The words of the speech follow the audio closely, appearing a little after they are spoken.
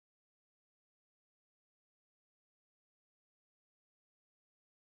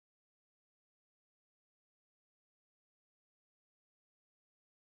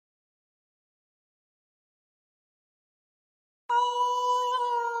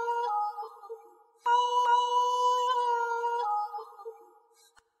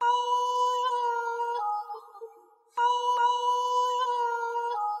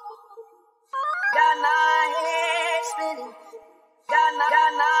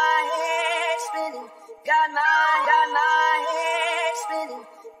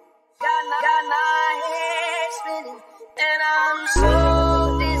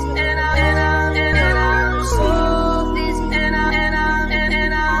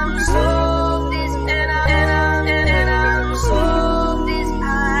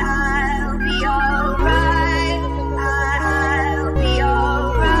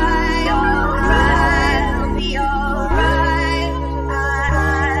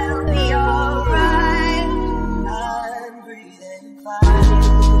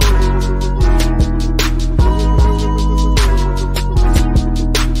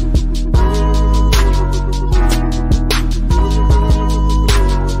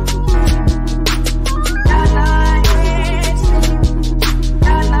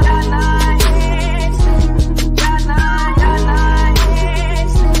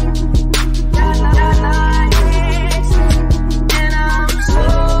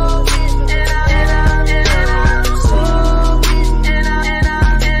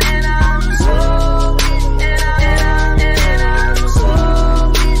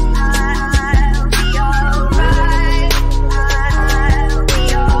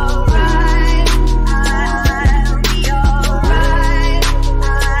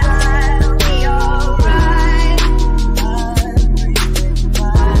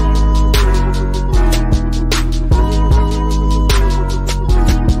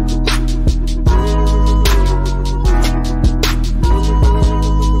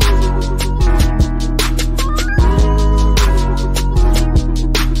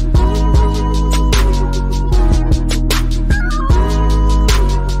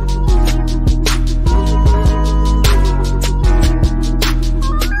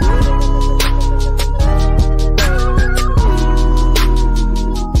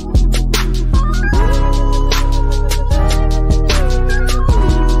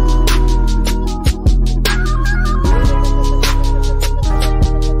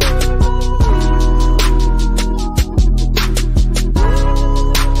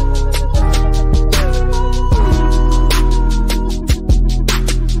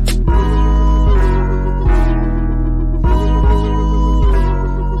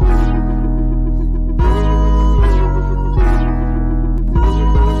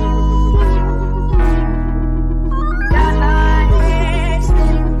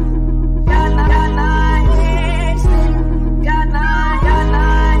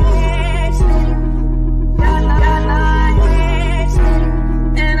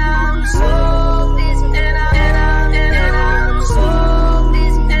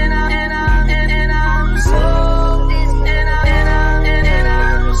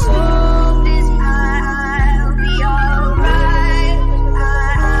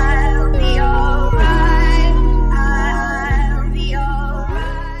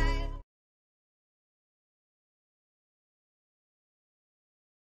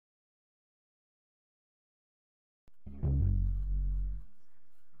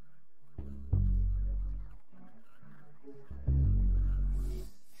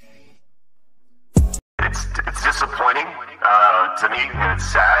disappointing to me, and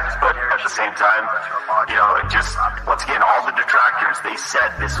it's sad, but at the same time, you know, it just, once again, all the detractors, they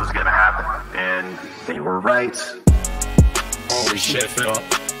said this was going to happen, and they were right. Holy shit, Phil.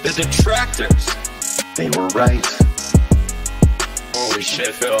 The detractors. They were right. Holy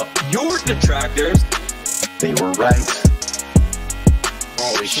shit, Phil. Your detractors. They were right.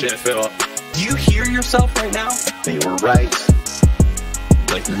 Holy shit, Phil. Do you hear yourself right now? They were right.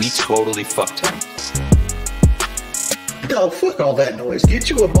 Like, we totally fucked him. Dog, fuck all that noise. Get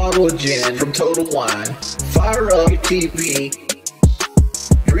you a bottle of gin from Total Wine. Fire up your TV.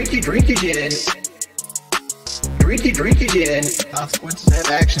 Drink your gin. Drink your gin. Consequences have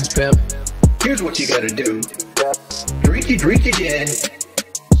actions, Pep. Here's what you gotta do. Drink your gin.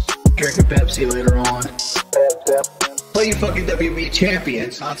 Drink a Pepsi later on. Play your fucking WB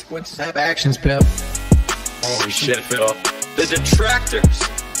champions. Consequences have actions, Pep. Holy shit, Phil. The detractors.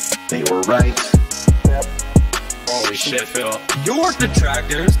 They were right. Holy shit, Phil. Your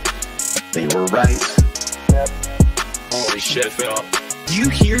detractors. They were right. Holy shit, Phil. Do you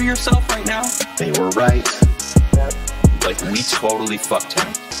hear yourself right now? They were right. Like, we totally fucked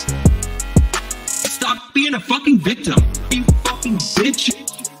him. Stop being a fucking victim. You fucking bitch.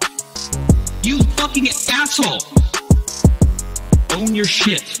 You fucking asshole. Own your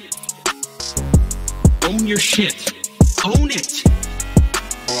shit. Own your shit. Own it.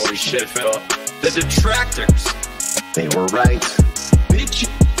 Holy shit, Phil. The detractors. They were right. Bitch.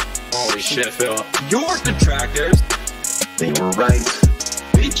 Holy shit, Phil. Your detractors. They were right.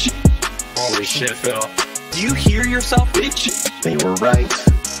 Bitch. Holy shit, Phil. Do you hear yourself, bitch? They were right.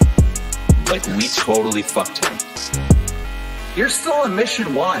 Like, we totally fucked him. You're still on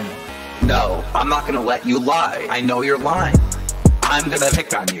mission 1. No, I'm not gonna let you lie. I know you're lying. I'm gonna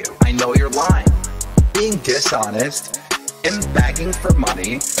pick on you. I know you're lying. Being dishonest and begging for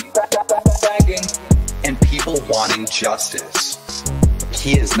money. Begging. And people wanting justice.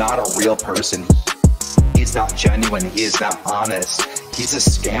 He is not a real person. He's not genuine. He is not honest. He's a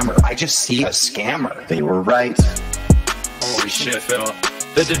scammer. I just see a scammer. They were right. Holy shit, Phil.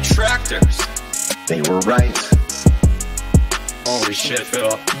 The detractors. They were right. Holy shit,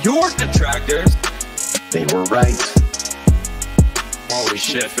 Phil. Your detractors. They were right. Holy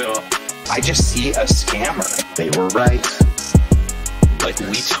shit, Phil. I just see a scammer. They were right. Like,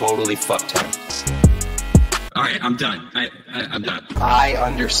 we totally fucked him. Alright, I'm done. I'm done. I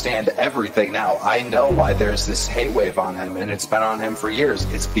understand everything now. I know why there's this hate wave on him, and it's been on him for years.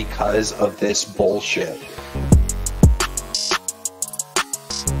 It's because of this bullshit.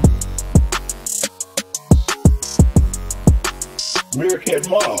 Meerkat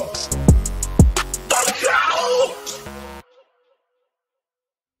Mob.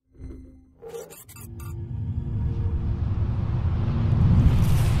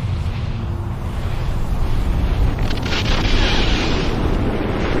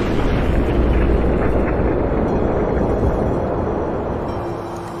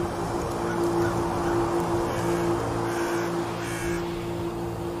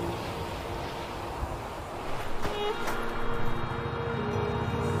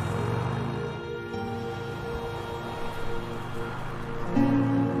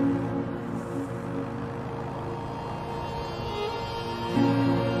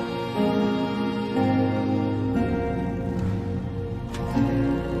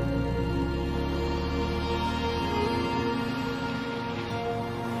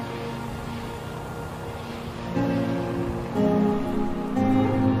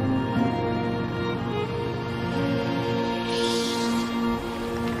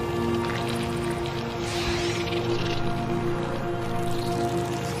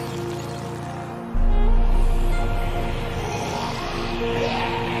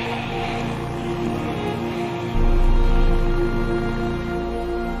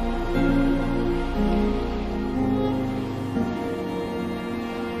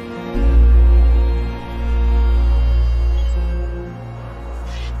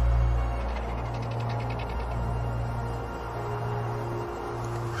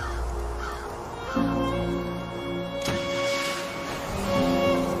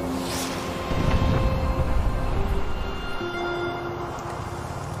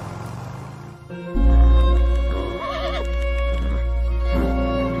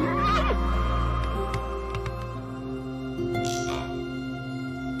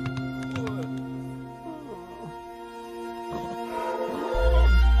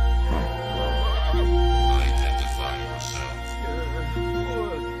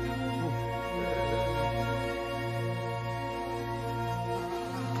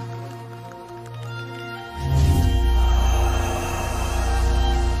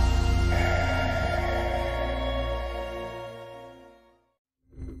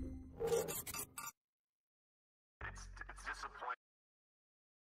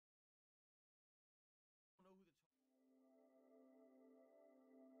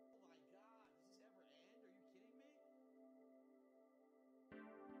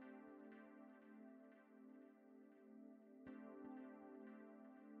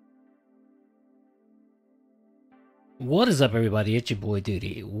 What is up, everybody? It's your boy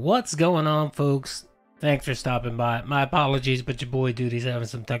Doody. What's going on, folks? Thanks for stopping by. My apologies, but your boy Doody's having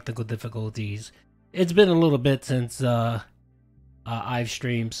some technical difficulties. It's been a little bit since I've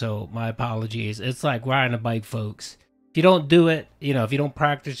streamed, so my apologies. It's like riding a bike, folks. If you don't do it, if you don't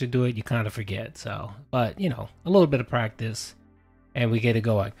practice or do it, you kind of forget. So, but a little bit of practice, and we get it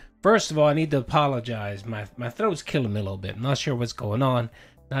going. First of all, I need to apologize. My throat's killing me a little bit. I'm not sure what's going on.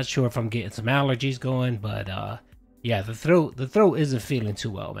 Not sure if I'm getting some allergies going, but yeah, the throat isn't feeling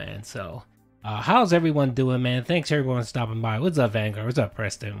too well, man. So, how's everyone doing, man? Thanks everyone stopping by. What's up, Vanguard? What's up,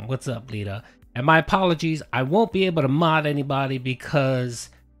 Preston? What's up, Lita? And my apologies, I won't be able to mod anybody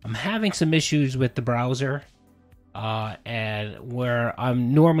because I'm having some issues with the browser, and where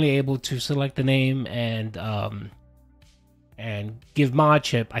I'm normally able to select the name and give mod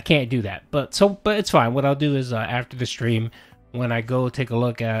chip, I can't do that. But it's fine. What I'll do is after the stream, when I go take a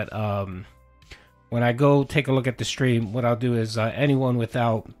look at the stream, what I'll do is anyone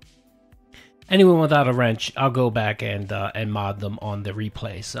without a wrench, I'll go back and mod them on the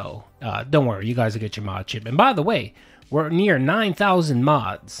replay. So don't worry, you guys will get your mod chip. And by the way, we're near 9,000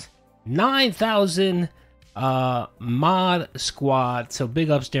 mods, 9,000 mod squad. So big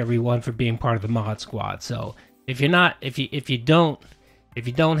ups to everyone for being part of the mod squad. So if you don't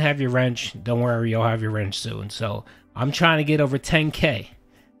have your wrench, don't worry, you'll have your wrench soon. So I'm trying to get over 10K.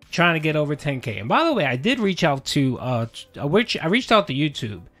 And by the way, I did reach out to I reached out to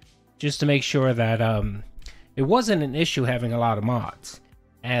YouTube just to make sure that it wasn't an issue having a lot of mods,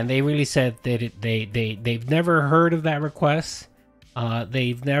 and they really said that they've never heard of that request.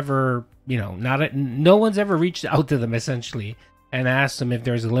 They've never, no one's ever reached out to them essentially and asked them if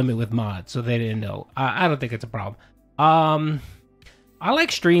there's a limit with mods, so they didn't know. I don't think it's a problem. I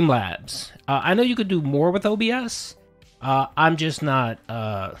like Streamlabs. I know you could do more with OBS. I'm just not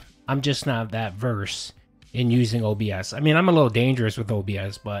that versed in using OBS. I mean, I'm a little dangerous with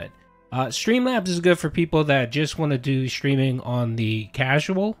OBS, but Streamlabs is good for people that just want to do streaming on the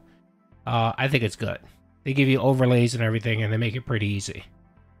casual. I think it's good. They give you overlays and everything, and they make it pretty easy.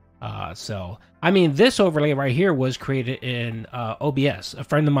 So, I mean, this overlay right here was created in OBS. A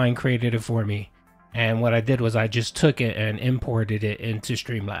friend of mine created it for me, and what I did was I just took it and imported it into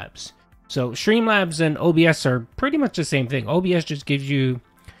Streamlabs. So Streamlabs and OBS are pretty much the same thing. OBS just gives you,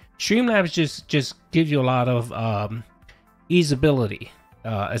 Streamlabs just gives you a lot of easeability.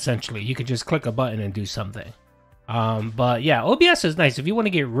 Essentially, you can just click a button and do something. But yeah, OBS is nice if you want to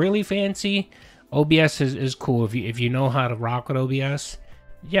get really fancy. OBS is cool if you know how to rock with OBS.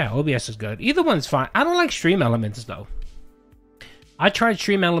 Yeah, OBS is good. Either one's fine. I don't like Stream Elements though. I tried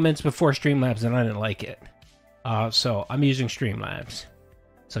Stream Elements before Streamlabs and I didn't like it. So I'm using Streamlabs.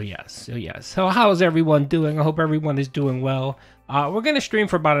 So yes. So how's everyone doing? I hope everyone is doing well. We're going to stream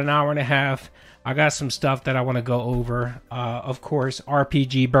for about an hour and a half. I got some stuff that I want to go over. Of course,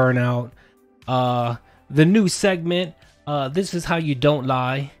 RPG Burnout. The new segment, This Is How You Don't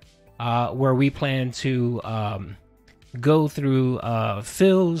Lie, where we plan to go through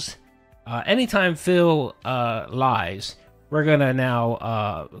Phil's. Anytime Phil lies, we're going to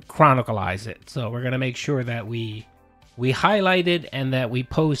now chronicleize it. So we're going to make sure that we highlight it and that we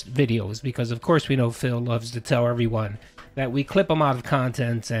post videos, because of course we know Phil loves to tell everyone that we clip them out of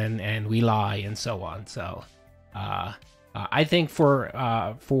content and we lie and so on. So I think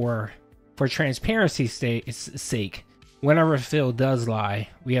for transparency's sake, whenever Phil does lie,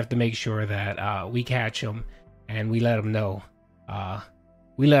 we have to make sure that we catch him and we let him know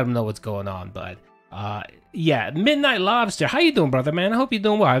what's going on. But yeah, Midnight Lobster, how you doing, brother, man? I hope you're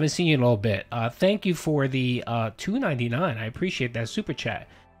doing well. I haven't seen you in a little bit. Thank you for the $2.99. I appreciate that super chat.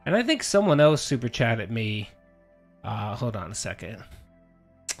 And I think someone else super chatted me. Hold on a second.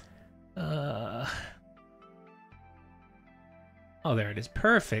 Oh, there it is.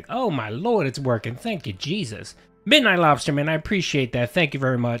 Perfect. Oh my lord, it's working. Thank you, Jesus. Midnight Lobster, man, I appreciate that. Thank you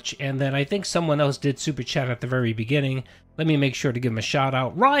very much. And then I think someone else did super chat at the very beginning. Let me make sure to give him a shout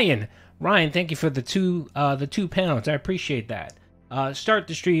out. Ryan, thank you for the £2. I appreciate that. Start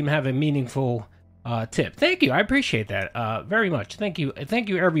the stream, have a meaningful tip. Thank you. I appreciate that very much. Thank you,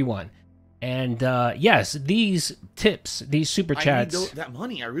 everyone. And yes, these tips, these super chats. I need that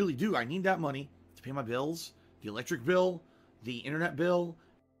money. I really do. I need that money to pay my bills, the electric bill, the internet bill.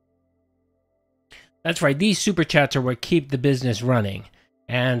 That's right. These super chats are what keep the business running.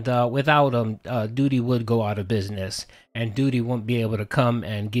 And without them, Doody would go out of business. And Doody won't be able to come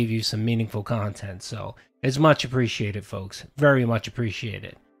and give you some meaningful content. So it's much appreciated, folks. Very much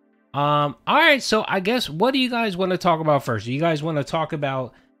appreciated. All right. So I guess, what do you guys want to talk about first? Do you guys want to talk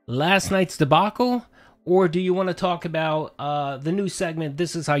about last night's debacle? Or do you want to talk about the new segment,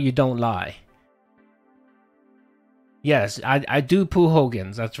 This Is How You Don't Lie? Yes, I do pull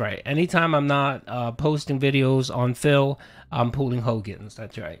Hogan's. That's right. Anytime I'm not posting videos on Phil, I'm pulling Hogan's.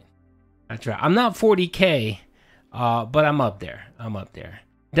 That's right. That's right. I'm not 40K, but I'm up there. I'm up there.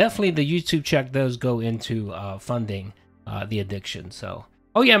 Definitely the YouTube check does go into funding the addiction. So,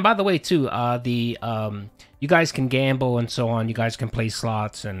 oh yeah, and by the way too, you guys can gamble and so on. You guys can play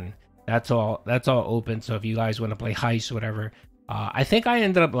slots, and that's all open. So if you guys want to play heist or whatever, I think I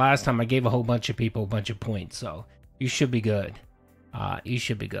ended up last time I gave a whole bunch of people a bunch of points. So you should be good. You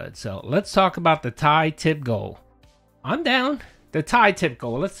should be good. So let's talk about the tie tip goal. I'm down. The tie tip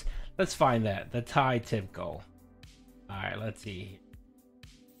goal. Let's find that. The tie tip goal. All right, let's see.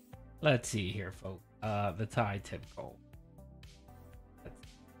 Let's see here, folks. The tie tip goal.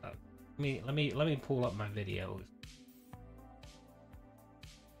 Let me pull up my videos.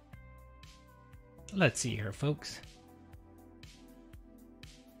 Let's see here, folks.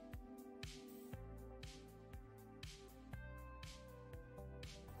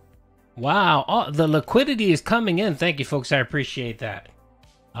 Wow, oh, the liquidity is coming in. Thank you, folks. I appreciate that.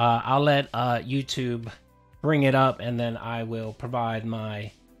 I'll let YouTube bring it up, and then I will provide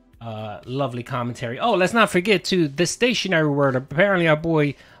my lovely commentary. Oh, let's not forget to the stationary word. Apparently, our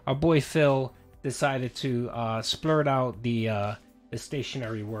boy Phil decided to splurt out the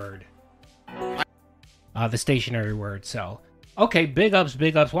stationary word. The stationary word. So, okay, big ups,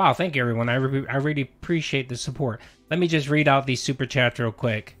 big ups. Wow, thank you, everyone. I really appreciate the support. Let me just read out these super chats real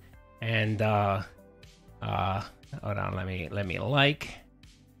quick. And hold on, let me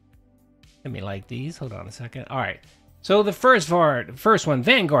like these. Hold on a second. All right. So the first one,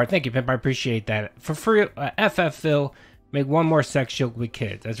 Vanguard. Thank you, Pimp. I appreciate that. For free, FF Phil, make one more sex joke with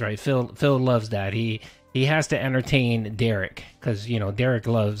kids. That's right. Phil loves that. He has to entertain Derek because you know Derek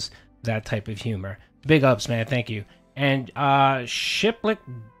loves that type of humor. Big ups, man. Thank you. And Shiplick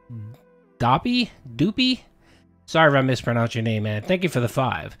Doopy. Sorry if I mispronounced your name, man. Thank you for the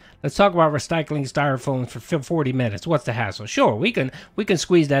 5. Let's talk about recycling styrofoam for 40 minutes. What's the hassle? Sure, we can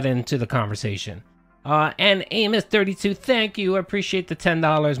squeeze that into the conversation. And Amos32, thank you. I appreciate the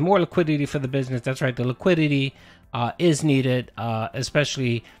 $10. More liquidity for the business. That's right. The liquidity is needed,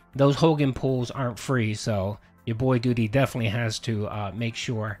 especially those Hogan pulls aren't free. So your boy Doody definitely has to make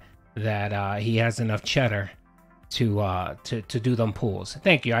sure that he has enough cheddar to do them pulls.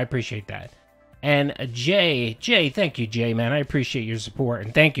 Thank you. I appreciate that. And Jay, thank you, Jay, man. I appreciate your support,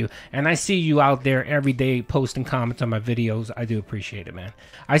 and thank you. And I see you out there every day posting comments on my videos. I do appreciate it, man.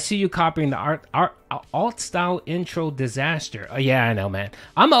 I see you copying the alt style intro disaster. Oh, yeah, I know, man.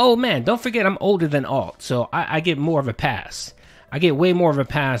 I'm an old man. Don't forget, I'm older than alt, so I get more of a pass. I get way more of a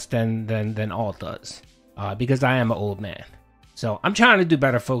pass than alt does, because I am an old man. So I'm trying to do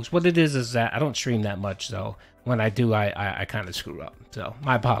better, folks. What it is that I don't stream that much, so when I do, I kind of screw up. So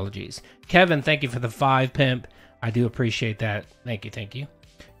my apologies. Kevin, thank you for the 5, Pimp. I do appreciate that. Thank you.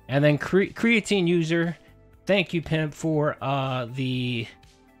 And then creatine user, thank you, Pimp, for the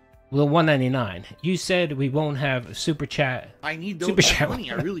 $1.99. You said we won't have super chat. I need that money.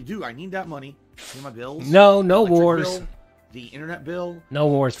 I really do. I need that money. Pay my bills. No wars. Bill, the internet bill. No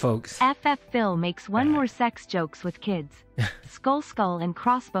wars, folks. FF Phil makes one more sex jokes with kids. Skull and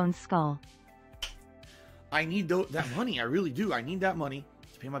crossbones skull. I need that money. I really do. I need that money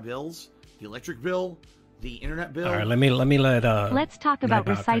to pay my bills, the electric bill, the internet bill. All right, let me let Let's talk about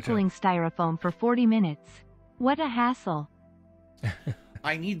recycling styrofoam for 40 minutes. What a hassle.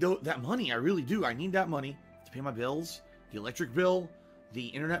 I need that money. I really do. I need that money to pay my bills, the electric bill, the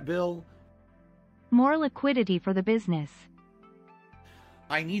internet bill. More liquidity for the business.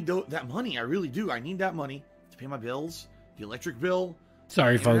 I need that money. I really do. I need that money to pay my bills, the electric bill.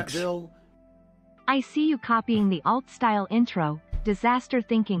 Sorry, the internet folks. Bill. I see you copying the alt-style intro, disaster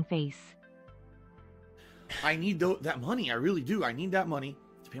thinking face. I need that money. I really do. I need that money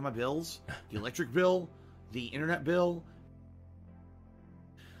to pay my bills, the electric bill, the internet bill.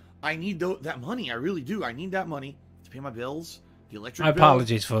 I need that money. I really do. I need that money to pay my bills, the electric bill.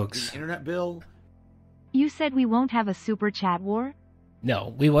 Apologies, folks. The internet bill. You said we won't have a super chat war?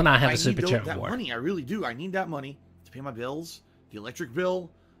 No, we will not have a super chat war. I need that money. I really do. I need that money to pay my bills, the electric bill,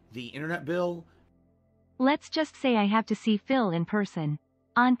 the internet bill. Let's just say I have to see Phil in person.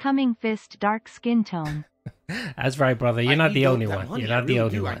 Oncoming fist, dark skin tone. That's right, brother. You're not the only one. You're not the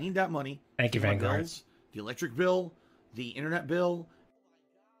only one. I need that money. Thank you, Vanguard. The electric bill, the internet bill.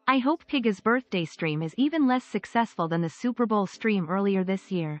 I hope Pigga's birthday stream is even less successful than the Super Bowl stream earlier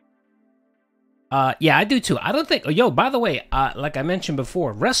this year. Yeah, I do too. I don't think. Yo, by the way, like I mentioned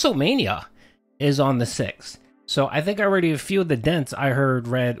before, WrestleMania is on the 6th. So I think already a few of the dents I heard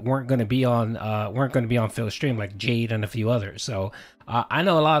weren't going to be on Phil's stream, like Jade and a few others. So I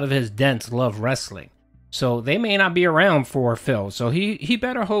know a lot of his dents love wrestling. So they may not be around for Phil. So he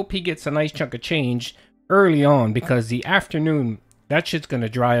better hope he gets a nice chunk of change early on, because the afternoon, that shit's gonna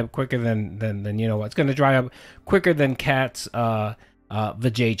dry up quicker than you know what? It's gonna dry up quicker than Cat's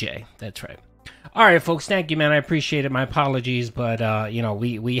vajayjay. That's right. All right, folks. Thank you, man. I appreciate it. My apologies, but you know,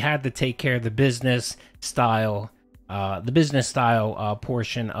 we had to take care of the business style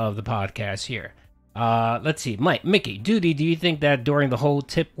portion of the podcast here. Let's see, Mickey, Doody, do you think that during the whole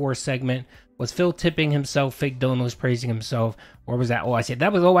tip war segment, was Phil tipping himself, fake donos praising himself, or was that OIC?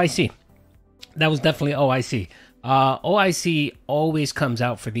 That was OIC. That was definitely OIC. OIC always comes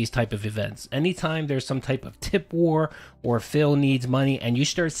out for these type of events. Anytime there's some type of tip war or Phil needs money and you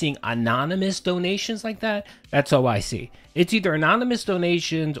start seeing anonymous donations like that, that's OIC. It's either anonymous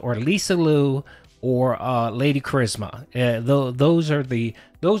donations or Lisa Lou or Lady Charisma. Those are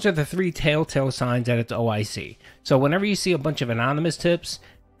the three telltale signs that it's OIC. So whenever you see a bunch of anonymous tips,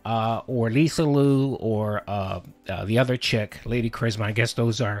 or Lisa Lou, or the other chick, Lady Charisma, I guess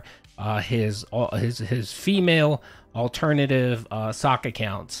those are his female alternative sock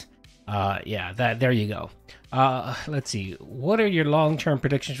accounts. Yeah, there you go. Let's see. What are your long-term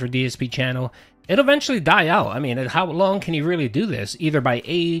predictions for DSP channel? It'll eventually die out. I mean, how long can he really do this? Either by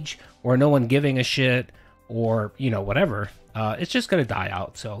age, or no one giving a shit, or, you know, whatever. It's just gonna die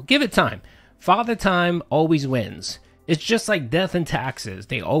out. So give it time. Father time always wins. It's just like death and taxes.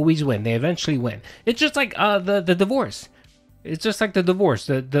 They always win. They eventually win. It's just like the divorce. It's just like the divorce.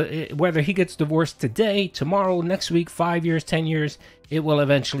 Whether he gets divorced today, tomorrow, next week, 5 years, 10 years, it will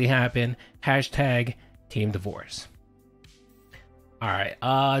eventually happen. Hashtag team divorce. All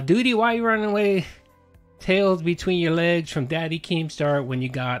right. Doody, why are you running away? Tails between your legs from Daddy Keemstar when you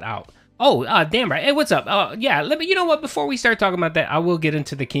got out. Oh, damn right. Hey, what's up? Yeah, you know what? Before we start talking about that, I will get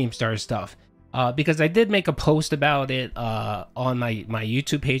into the Keemstar stuff. Because I did make a post about it on my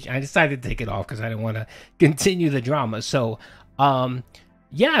YouTube page. I decided to take it off because I didn't want to continue the drama. So,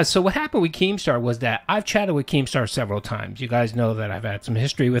 yeah, so what happened with Keemstar was that I've chatted with Keemstar several times. You guys know that I've had some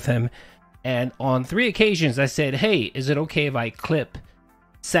history with him. And on 3 occasions, I said, hey, is it okay if I clip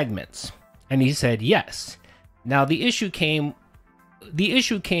segments? And he said, yes. Now, the issue came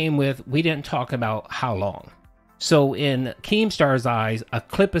with, we didn't talk about how long. So in Keemstar's eyes, a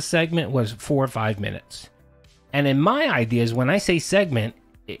clip a segment was 4 or 5 minutes. And in my ideas, when I say segment,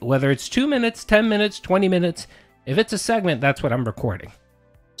 whether it's 2 minutes, 10 minutes, 20 minutes, if it's a segment, that's what I'm recording.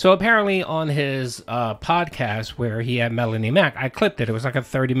 So apparently on his podcast where he had Melanie Mac, I clipped it. It was like a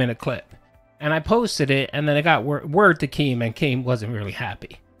 30-minute clip. And I posted it, and then I got word to Keem, and Keem wasn't really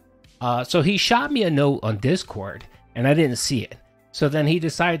happy. So he shot me a note on Discord, and I didn't see it. So then he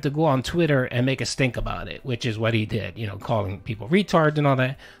decided to go on Twitter and make a stink about it, which is what he did, you know, calling people retards and all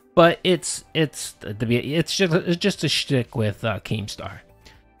that. But it's just a shtick with Keemstar.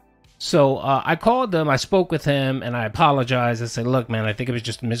 So I called him, I spoke with him, and I apologized. I said, look, man, I think it was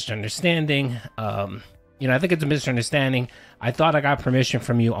just a misunderstanding. You know, I think it's a misunderstanding. I thought I got permission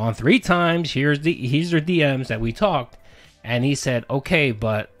from you on 3 times. Here's your DMs that we talked. And he said, okay,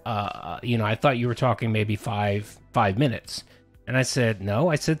 but, you know, I thought you were talking maybe five minutes. And I said, no,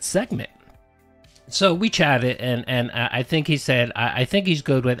 I said segment. So we chatted, and I think he said, I think he's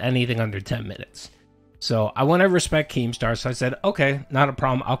good with anything under 10 minutes. So I want to respect Keemstar. So I said, okay, not a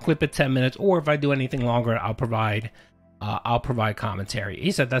problem. I'll clip it 10 minutes, or if I do anything longer, I'll provide commentary.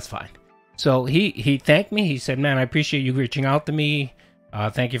 He said, that's fine. So he thanked me. He said, man, I appreciate you reaching out to me.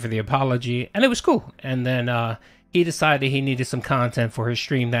 Thank you for the apology. And it was cool. And then he decided he needed some content for his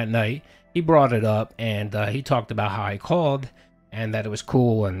stream that night. He brought it up, and he talked about how I called and that it was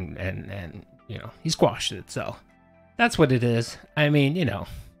cool, and you know, he squashed it. So that's what it is. I mean, you know,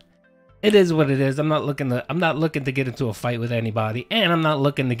 it is what it is. I'm not looking to get into a fight with anybody, and I'm not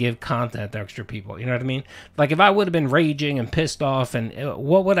looking to give content to extra people. You know what I mean? Like, if I would have been raging and pissed off, and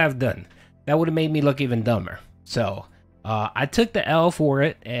what would I have done? That would have made me look even dumber. So I took the L for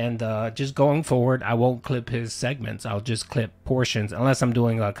it, and just going forward, I won't clip his segments. I'll just clip portions unless I'm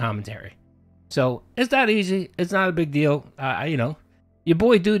doing a commentary. So it's that easy. It's not a big deal. You know, your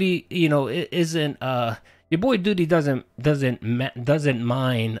boy Doody, you know, isn't your boy Doody doesn't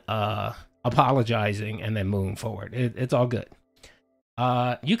mind apologizing and then moving forward. It's all good.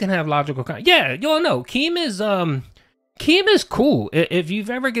 You can have logical. Yeah, you all know Keem is cool. If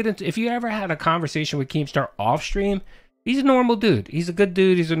you ever had a conversation with Keemstar off stream, he's a normal dude. He's a good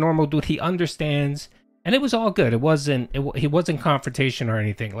dude. He's a normal dude. He understands. And it was all good. He wasn't confrontation or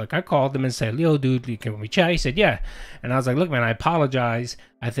anything. Like, I called him and said, yo, dude, can we chat? He said, yeah. And I was like, look, man, I apologize.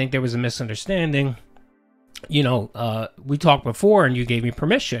 I think there was a misunderstanding. You know, we talked before and you gave me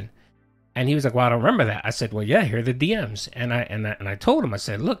permission. And he was like, well, I don't remember that. I said, well, yeah, here are the DMs. And I told him, I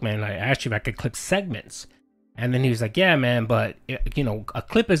said, look, man, I asked you if I could clip segments. And then he was like, yeah, man, but you know, a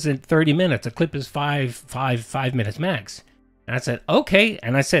clip isn't 30 minutes. A clip is five minutes max. And I said, okay.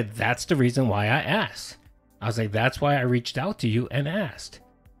 And I said, that's the reason why I asked. I was like, that's why I reached out to you and asked.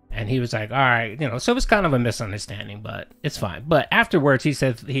 And he was like, all right, you know, so it was kind of a misunderstanding, but it's fine. But afterwards, he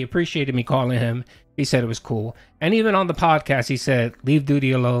said he appreciated me calling him. He said it was cool. And even on the podcast, he said, leave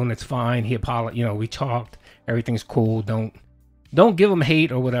Doody alone. It's fine. He apologized. You know, we talked. Everything's cool. Don't give him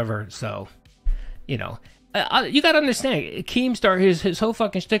hate or whatever. So, you know, you got to understand, Keemstar, his whole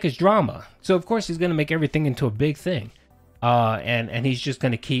fucking shtick is drama. So, of course, he's going to make everything into a big thing. And he's just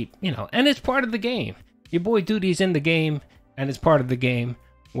going to keep, you know, and it's part of the game. Your boy Doody's in the game, and it's part of the game.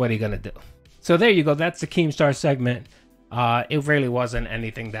 What are you going to do? So there you go. That's the Keemstar segment. It really wasn't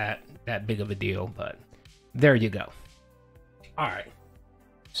anything that big of a deal, but there you go. All right.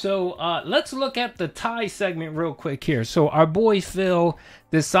 So let's look at the tie segment real quick here. So our boy Phil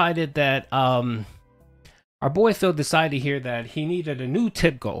decided that here that he needed a new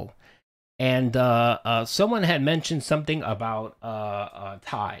tip goal. And someone had mentioned something about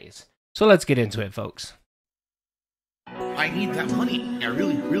ties. So let's get into it, folks. I need that money. I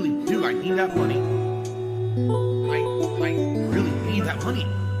really, really do. I need that money. I really need that money.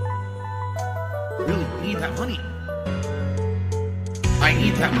 Really need that money. I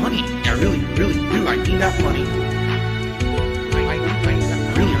need that money. I really, really do. I need that money. I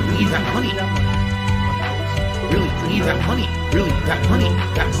really need that money. Really need that money. Really that money.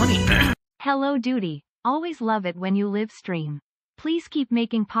 That money. Hello, Doody. Always love it when you live stream. Please keep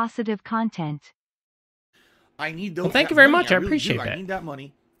making positive content. I need those. Well, thank you very much. I really appreciate do. that. I need that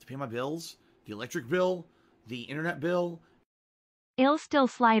money to pay my bills, the electric bill, the internet bill. I'll still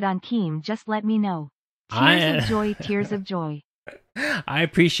slide on Keem. Just let me know. Tears of joy. Tears of joy. I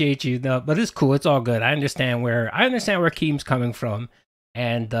appreciate you, though, but it's cool. It's all good. I understand where Keem's coming from,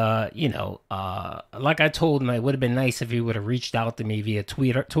 and you know, like I told him, it would have been nice if he would have reached out to me via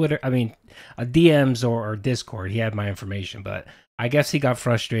Twitter. I mean, DMs or Discord. He had my information, but I guess he got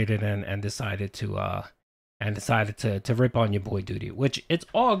frustrated and decided to rip on your boy Doody, which it's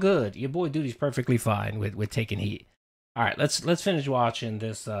all good. Your boy Doody's perfectly fine with taking heat. All right, let's finish watching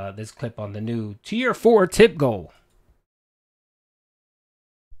this clip on the new Tier 4 tip goal.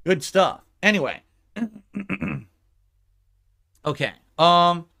 Good stuff. Anyway. Okay.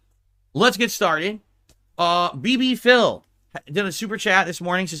 Let's get started. BB Phil did a super chat this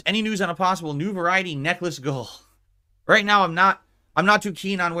morning. Says, any news on a possible new variety necklace goal? Right now, I'm not too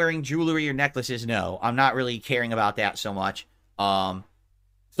keen on wearing jewelry or necklaces. No, I'm not really caring about that so much.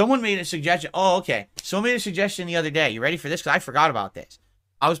 Someone made a suggestion. Oh, okay. Someone made a suggestion the other day. You ready for this? Because I forgot about this.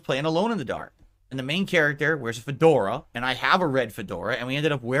 I was playing Alone in the Dark, and the main character wears a fedora, and I have a red fedora, and we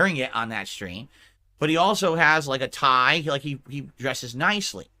ended up wearing it on that stream. But he also has like a tie, like he dresses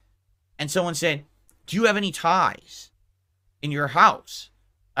nicely. And someone said, do you have any ties in your house?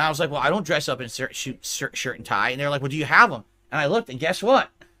 And I was like, well, I don't dress up in shirt and tie. And they're like, well, do you have them? And I looked, and guess what?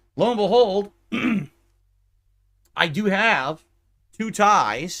 Lo and behold, I do have 2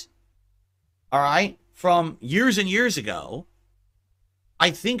 ties, all right, from years and years ago.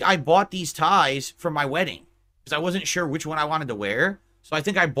 I think I bought these ties for my wedding because I wasn't sure which one I wanted to wear. So I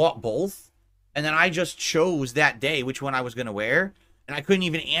think I bought both, and then I just chose that day which one I was going to wear, and I couldn't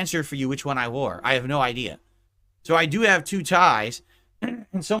even answer for you which one I wore. I have no idea. So I do have 2 ties,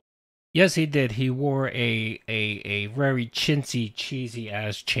 and so. Yes, he did. He wore a very chintzy, cheesy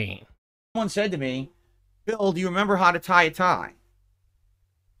ass chain. Someone said to me, Bill, do you remember how to tie a tie?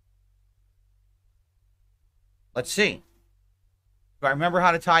 Let's see. Do I remember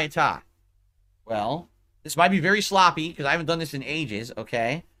how to tie a tie? Well, this might be very sloppy because I haven't done this in ages,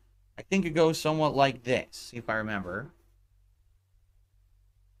 okay? I think it goes somewhat like this. See if I remember.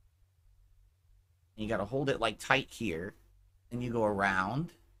 You got to hold it like tight here. Then you go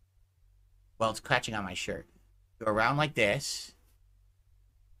around. Well, it's catching on my shirt. Go around like this.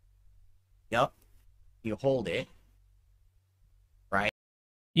 Yep. You hold it. Right?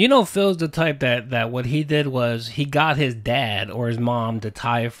 You know, Phil's the type that what he did was he got his dad or his mom to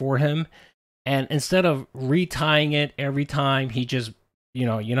tie it for him. And instead of retying it every time, he just, you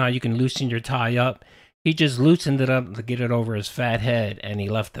know how you can loosen your tie up? He just loosened it up to get it over his fat head, and he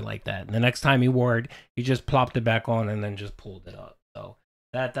left it like that. And the next time he wore it, he just plopped it back on and then just pulled it up. So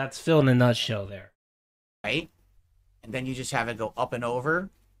that's Phil in a nutshell there. Right? And then you just have it go up and over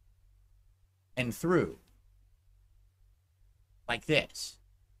and through. Like this.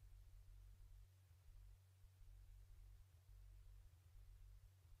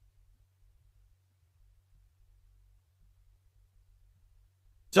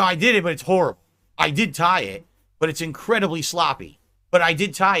 So I did it, but it's horrible. I did tie it, but it's incredibly sloppy. But I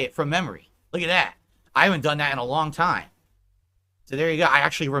did tie it from memory. Look at that. I haven't done that in a long time. So there you go. I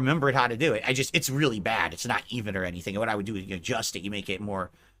actually remembered how to do it. It's really bad. It's not even or anything. What I would do is you adjust it. You make it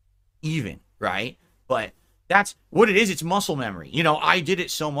more even, right? But that's what it is. It's muscle memory. You know, I did it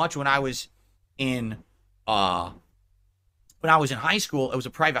so much when I was in high school. It was a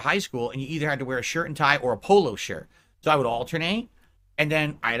private high school, and you either had to wear a shirt and tie or a polo shirt. So I would alternate. And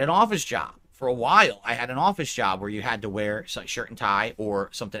then I had an office job. For a while, I had an office job where you had to wear a shirt and tie or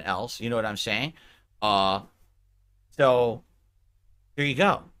something else. You know what I'm saying? So there you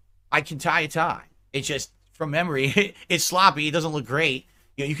go. I can tie a tie. It's just from memory. It's sloppy. It doesn't look great.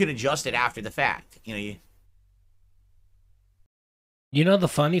 You know, you can adjust it after the fact. You know the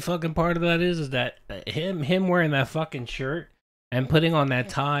funny fucking part of that is that him wearing that fucking shirt and putting on that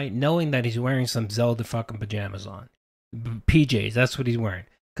tie, knowing that he's wearing some Zelda fucking pajamas on. PJs, that's what he's wearing.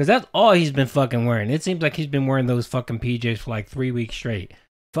 Because that's all he's been fucking wearing. It seems like he's been wearing those fucking PJs for like 3 weeks straight.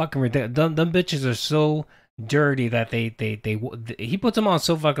 Fucking ridiculous. Them bitches are so dirty that he puts them on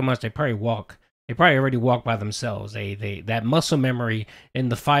so fucking much they probably already walk by themselves. That muscle memory in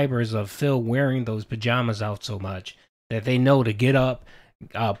the fibers of Phil wearing those pajamas out so much that they know to get up,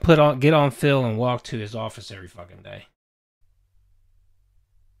 get on Phil and walk to his office every fucking day.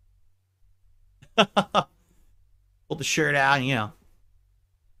 Pull the shirt out and, you know.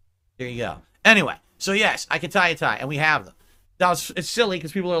 There you go. Anyway, so yes, I can tie a tie, and we have them. Now, it's silly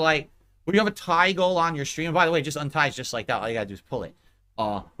because people are like, will you have a tie goal on your stream? By the way, it just unties just like that. All you gotta do is pull it.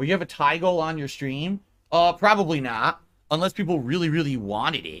 Will you have a tie goal on your stream? Probably not, unless people really, really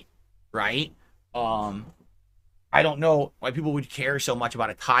wanted it, right? I don't know why people would care so much about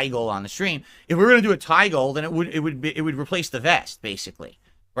a tie goal on the stream. If we were gonna do a tie goal, then it would replace the vest, basically,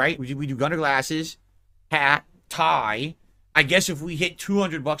 right? We do gunner glasses, hat, tie. I guess if we hit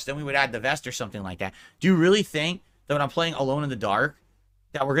 $200, then we would add the vest or something like that. Do you really think that when I'm playing Alone in the Dark,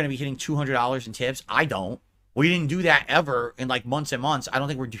 that we're going to be hitting $200 in tips? I don't. We didn't do that ever in like months and months. I don't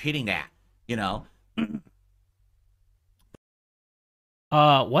think we're hitting that, you know?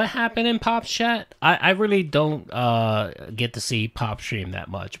 What happened in Pop's chat? I really don't get to see Pop stream that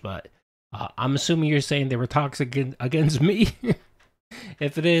much, but I'm assuming you're saying they were toxic against me.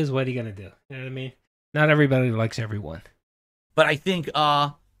 If it is, what are you going to do? You know what I mean? Not everybody likes everyone. But I think, you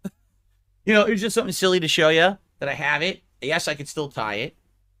know, it's just something silly to show you that I have it. Yes, I could still tie it.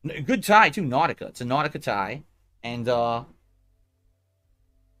 Good tie, too. Nautica. It's a Nautica tie. And,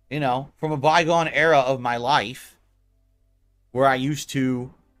 you know, from a bygone era of my life where I used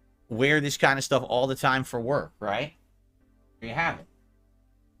to wear this kind of stuff all the time for work, right? There you have it.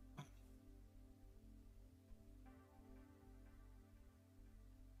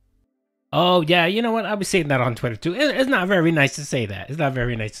 Oh, yeah, you know what? I'll be saying that on Twitter, too. It's not very nice to say that. It's not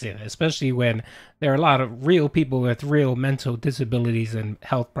very nice to say that, especially when there are a lot of real people with real mental disabilities and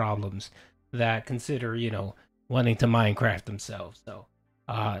health problems that consider, you know, wanting to Minecraft themselves. So,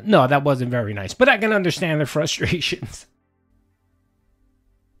 no, that wasn't very nice. But I can understand their frustrations.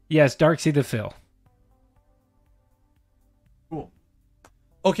 Yes, Darksea the Phil. Cool.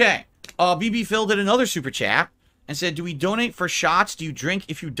 Okay. BB Phil did another super chat and said, do we donate for shots? Do you drink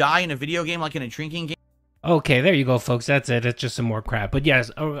if you die in a video game like in a drinking game? Okay, there you go, folks. That's it. It's just some more crap. But yes,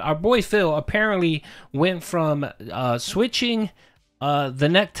 our boy Phil apparently went from switching the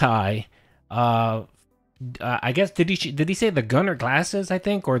necktie. I guess did he say the gunner glasses? I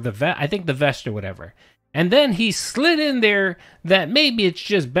think, or the vest. I think the vest or whatever. And then he slid in there that maybe it's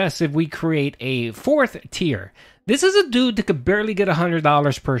just best if we create a fourth tier. This is a dude that could barely get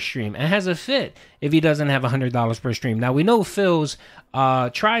 $100 per stream and has a fit if he doesn't have $100 per stream. Now, we know Phil's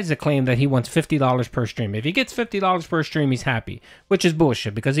tries to claim that he wants $50 per stream. If he gets $50 per stream, he's happy, which is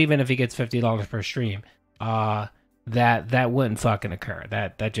bullshit, because even if he gets $50 per stream, that wouldn't fucking occur.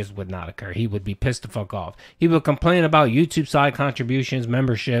 That just would not occur. He would be pissed the fuck off. He would complain about YouTube side contributions,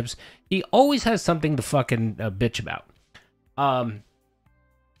 memberships. He always has something to fucking bitch about.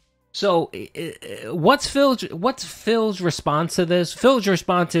 So, what's Phil's response to this? Phil's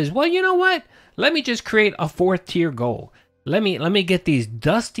response is, well, you know what? Let me just create a fourth tier goal. Let me get these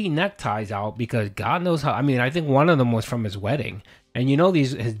dusty neckties out, because God knows how. I mean, I think one of them was from his wedding, and you know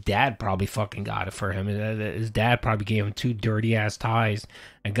his dad probably fucking got it for him. His dad probably gave him 2 dirty ass ties,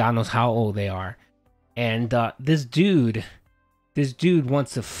 and God knows how old they are. And this dude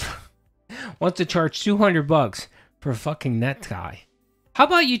wants to charge $200 for a fucking necktie. How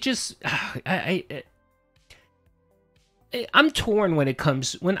about you just? I'm torn when it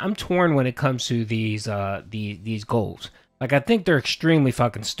comes to these goals. Like, I think they're extremely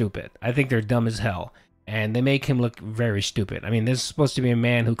fucking stupid. I think they're dumb as hell. and they make him look very stupid. I mean, this is supposed to be a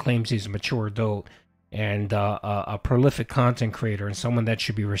man who claims he's a mature adult and a prolific content creator and someone that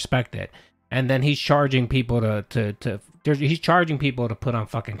should be respected. And then he's charging people he's charging people to put on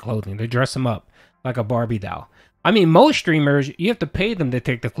fucking clothing. They dress him up like a Barbie doll. I mean, most streamers, you have to pay them to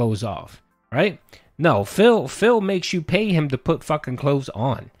take the clothes off, right? No, Phil makes you pay him to put fucking clothes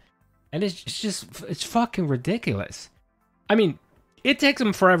on. And it's fucking ridiculous. I mean, it takes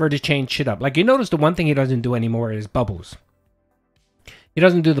him forever to change shit up. Like, you notice the one thing he doesn't do anymore is bubbles. He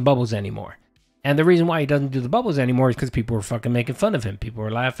doesn't do the bubbles anymore. And the reason why he doesn't do the bubbles anymore is because people were fucking making fun of him. People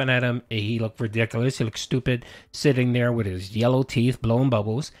were laughing at him. He looked ridiculous. He looked stupid sitting there with his yellow teeth blowing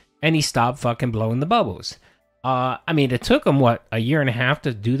bubbles. And he stopped fucking blowing the bubbles. I mean, it took him, what, a year and a half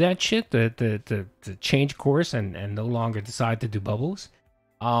to do that shit? To change course and no longer decide to do bubbles?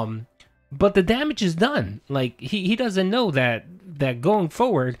 But the damage is done. Like, he doesn't know that going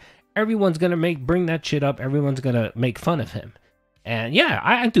forward, everyone's going to bring that shit up. Everyone's going to make fun of him. And yeah,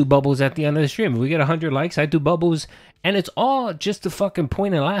 I do bubbles at the end of the stream. If we get 100 likes, I do bubbles. And it's all just to fucking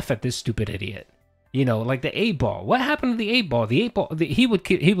point and laugh at this stupid idiot. You know, like the 8-ball. What happened to the 8-ball? The 8-ball,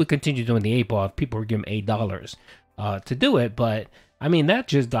 he would continue doing the 8-ball if people were giving him $8 to do it. But, I mean, that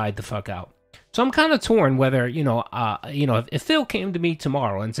just died the fuck out. So I'm kind of torn whether, if Phil came to me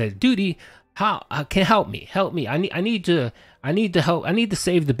tomorrow and said, Doody, how can help me? I need to help. I need to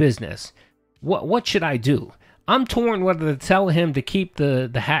save the business. What should I do? I'm torn whether to tell him to keep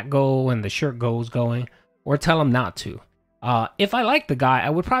the hat go and the shirt goes going, or tell him not to. If I like the guy, I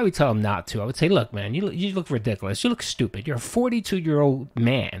would probably tell him not to. I would say, look, man, you look ridiculous. You look stupid. You're a 42-year-old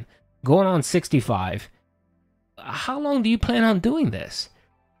man going on 65. How long do you plan on doing this?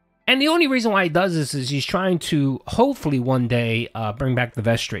 And the only reason why he does this is he's trying to hopefully one day bring back the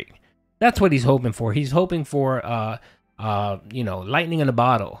vest streak. That's what he's hoping for. He's hoping for lightning in a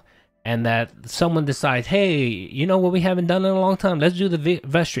bottle. And that someone decides, hey, you know what we haven't done in a long time? Let's do the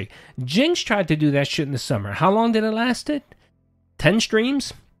vest streak. Jinx tried to do that shit in the summer. How long did it last? 10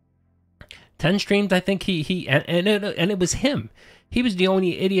 streams? 10 streams, I think and it was him. He was the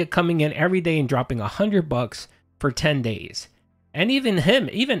only idiot coming in every day and dropping $100 for 10 days. And even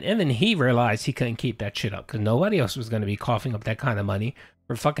he realized he couldn't keep that shit up because nobody else was going to be coughing up that kind of money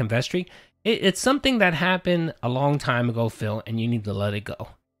for fucking vest streak. It's something that happened a long time ago, Phil, and you need to let it go.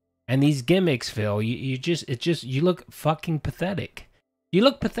 And these gimmicks, Phil, you look fucking pathetic. You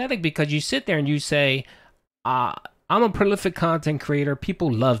look pathetic because you sit there and you say, I'm a prolific content creator.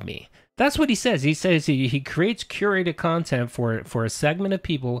 People love me. That's what he says. He says he creates curated content for a segment of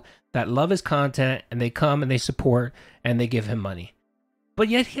people that love his content, and they come and they support and they give him money. But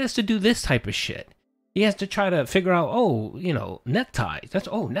yet he has to do this type of shit. He has to try to figure out, neckties.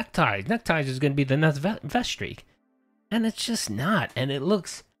 Neckties. Neckties is going to be the next vest streak. And it's just not. And it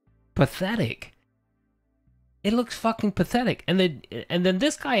looks pathetic. It looks fucking pathetic. And then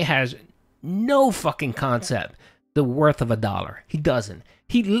this guy has no fucking concept the worth of $1. He doesn't.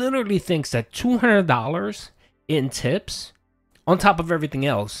 He literally thinks that $200 in tips on top of everything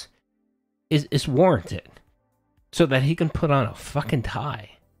else is warranted so that he can put on a fucking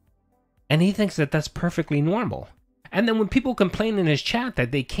tie. And he thinks that that's perfectly normal. And then when people complain in his chat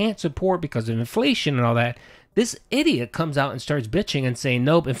that they can't support because of inflation and all that, this idiot comes out and starts bitching and saying,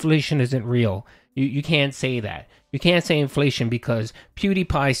 nope, inflation isn't real. You can't say that. You can't say inflation because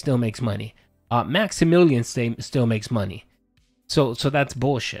PewDiePie still makes money. Maximilian still makes money. So that's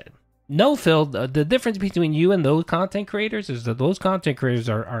bullshit. No, Phil, the difference between you and those content creators is that those content creators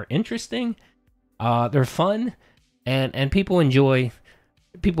are interesting. They're fun. And people enjoy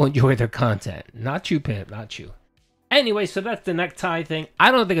their content. Not you, Pimp, not you. Anyway, so that's the necktie thing.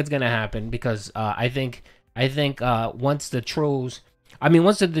 I don't think it's going to happen because I think once the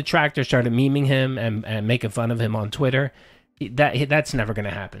detractors started memeing him and making fun of him on Twitter, that's never going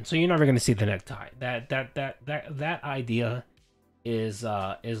to happen. So you're never going to see the necktie. That idea is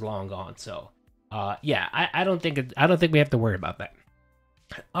long gone. So yeah, I don't think we have to worry about that.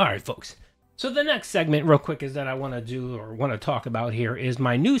 All right, folks. So the next segment, real quick, is that I want to talk about here is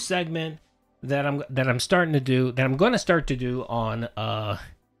my new segment that I'm going to start to do on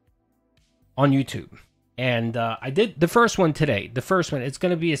YouTube. And I did the first one today. The first one, it's going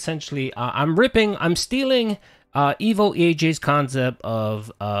to be essentially, I'm stealing Evo AJ's concept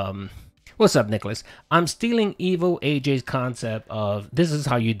of, what's up, Nicholas? I'm stealing Evo AJ's concept of this is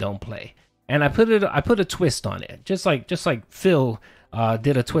how you don't play. And I put a twist on it, just like Phil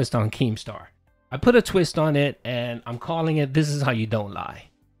did a twist on Keemstar. I put a twist on it, and I'm calling it This Is How You Don't Lie.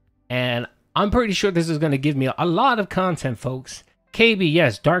 And I'm pretty sure this is going to give me a lot of content, folks. KB,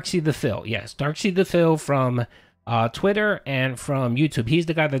 yes. Darkseid the Phil, yes. Darkseid the Phil from Twitter and from YouTube. He's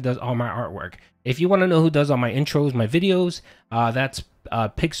the guy that does all my artwork. If you want to know who does all my intros, my videos, that's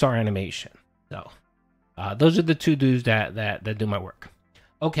Pixar Animation. So those are the two dudes that do my work.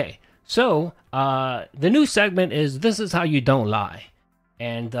 Okay, so the new segment is This Is How You Don't Lie.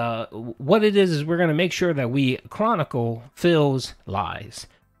 And what it is we're going to make sure that we chronicle Phil's lies.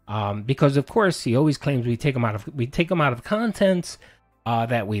 Because of course he always claims we take him out of content,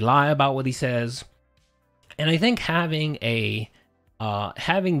 that we lie about what he says. And I think having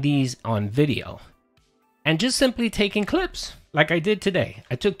these on video and just simply taking clips like I did today.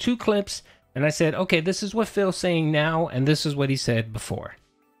 I took 2 clips and I said, okay, this is what Phil's saying now, and this is what he said before.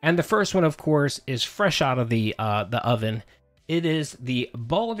 And the first one, of course, is fresh out of the oven. It is the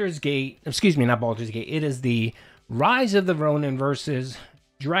Baldur's Gate, excuse me, not Baldur's Gate. It is the Rise of the Ronin versus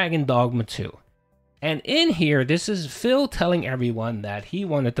Dragon Dogma 2. And in here, this is Phil telling everyone that he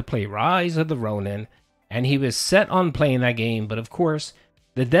wanted to play Rise of the Ronin, and he was set on playing that game, but of course,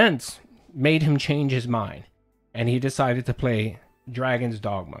 the dents made him change his mind, and he decided to play Dragon's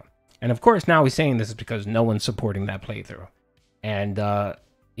Dogma. And of course, now he's saying this is because no one's supporting that playthrough. And,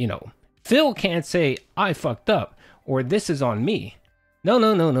 you know, Phil can't say, I fucked up, or this is on me.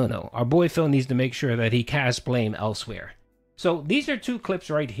 No. Our boy Phil needs to make sure that he casts blame elsewhere. So these are 2 clips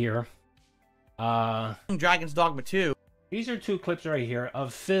right here. Dragon's Dogma 2. These are 2 clips right here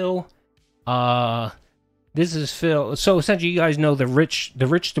of Phil. This is Phil. So essentially, you guys know the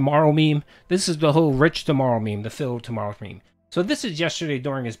Rich Tomorrow meme. This is the whole Rich Tomorrow meme, the Phil Tomorrow meme. So this is yesterday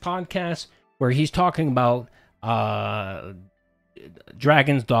during his podcast where he's talking about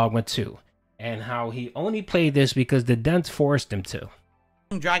Dragon's Dogma 2 and how he only played this because the dents forced him to.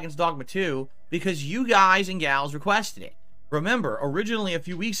 Dragon's Dogma 2 because you guys and gals requested it. Remember, originally a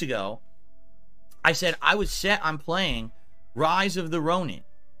few weeks ago, I said I was set on playing Rise of the Ronin.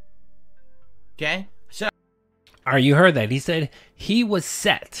 Okay? You heard that. He said he was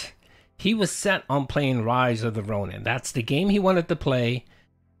set. He was set on playing Rise of the Ronin. That's the game he wanted to play,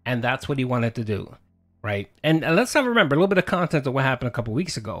 and that's what he wanted to do, right? And let's not remember a little bit of content of what happened a couple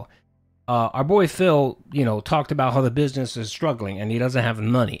weeks ago. Our boy Phil, you know, talked about how the business is struggling, and he doesn't have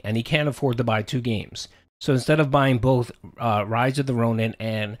money, and he can't afford to buy 2 games. So instead of buying both Rise of the Ronin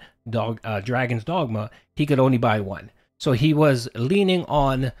and Dragon's Dogma, he could only buy 1. So he was leaning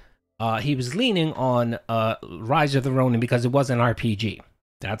on Rise of the Ronin because it was an RPG.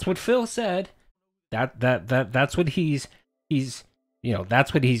 That's what Phil said. That's what he's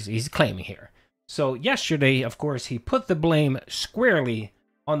claiming here. So yesterday, of course, he put the blame squarely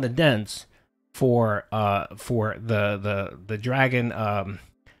on the dents for the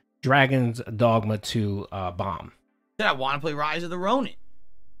Dragon's Dogma 2 bomb. I want to play Rise of the Ronin,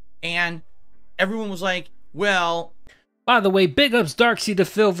 and everyone was like, well. By the way, big ups Darksea to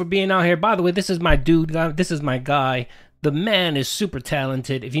Phil for being out here. By the way, this is my dude. This is my guy. The man is super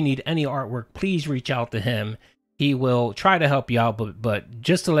talented. If you need any artwork, please reach out to him. He will try to help you out, but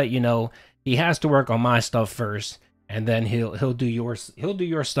just to let you know, he has to work on my stuff first, and then he'll do your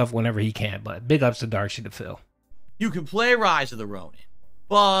stuff whenever he can. But big ups to Darksea to Phil. You can play Rise of the Ronin,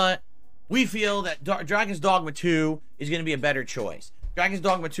 but we feel that Dragon's Dogma 2 is going to be a better choice. Dragon's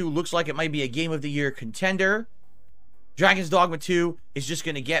Dogma 2 looks like it might be a Game of the Year contender. Dragon's Dogma 2 is just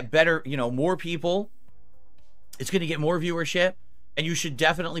going to get better, you know, more people. It's going to get more viewership, and you should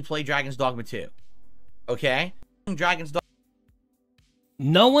definitely play Dragon's Dogma 2. Okay? Dragon's Dogma.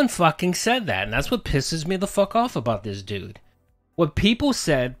 No one fucking said that, and that's what pisses me the fuck off about this dude. What people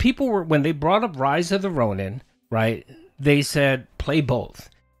said, when they brought up Rise of the Ronin, right, they said, play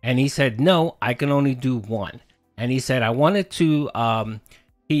both. And he said, no, I can only do 1. And he said, I wanted to,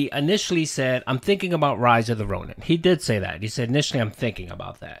 he initially said, I'm thinking about Rise of the Ronin. He did say that. He said, initially, I'm thinking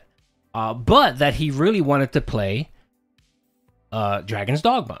about that. But that he really wanted to play Dragon's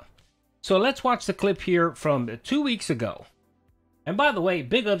Dogma. So let's watch the clip here from 2 weeks ago. And by the way,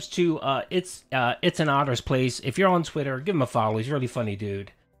 big ups to It's an Otter's Place. If you're on Twitter, give him a follow. He's a really funny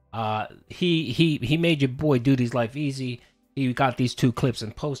dude. He made your boy Doody's life easy. He got these 2 clips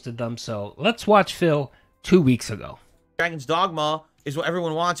and posted them. So let's watch Phil 2 weeks ago. Dragon's Dogma is what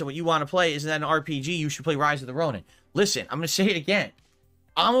everyone wants and what you want to play. Isn't that an RPG? You should play Rise of the Ronin. Listen, I'm going to say it again.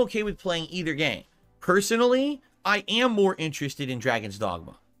 I'm okay with playing either game. Personally, I am more interested in Dragon's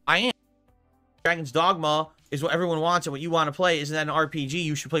Dogma. I am. Dragon's Dogma is what everyone wants and what you want to play. Isn't that an RPG?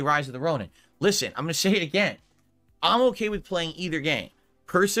 You should play Rise of the Ronin. Listen, I'm going to say it again. I'm okay with playing either game.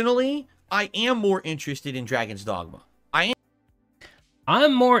 Personally, I am more interested in Dragon's Dogma.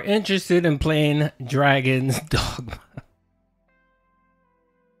 I'm more interested in playing Dragon's Dogma.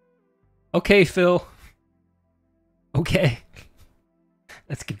 Okay, Phil. Okay.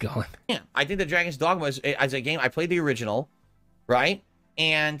 Let's keep going. Yeah, I think the Dragon's Dogma is, as a game, I played the original, right?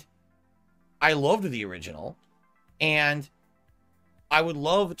 And I loved the original. And I would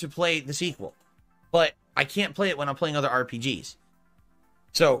love to play the sequel. But I can't play it when I'm playing other RPGs.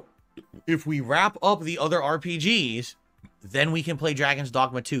 So, if we wrap up the other RPGs, then we can play Dragon's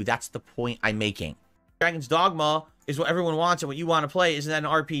Dogma 2. That's the point I'm making. Dragon's Dogma is what everyone wants and what you want to play. Isn't that an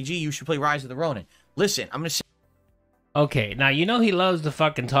RPG? You should play Rise of the Ronin. Listen, I'm going to say... Okay, now you know he loves to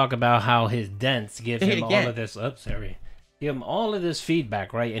fucking talk about how his dents give him all of this... Oops, sorry. Give him all of this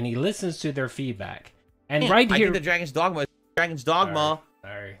feedback, right? And he listens to their feedback. And right here... I think the Dragon's Dogma...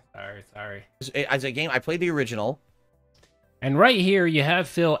 Sorry. As a game, I played the original. And right here, you have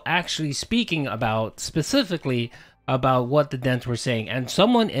Phil actually speaking about, specifically, about what the dents were saying. And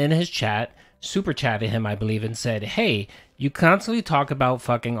someone in his chat, super chatted him, I believe, and said, hey, you constantly talk about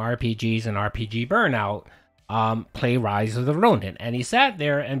fucking RPGs and RPG Burnout. Play Rise of the Ronin. And he sat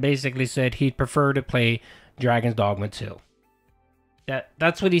there and basically said he'd prefer to play Dragon's Dogma 2.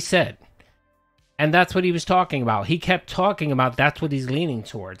 That's what he said. And that's what he was talking about. He kept talking about that's what he's leaning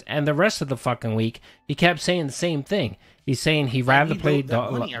towards. And the rest of the fucking week, he kept saying the same thing. He's saying he'd rather play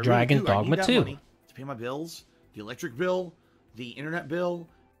Dragon's Dogma 2. To pay my bills, the electric bill, the internet bill.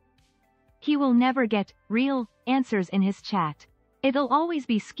 He will never get real answers in his chat. It'll always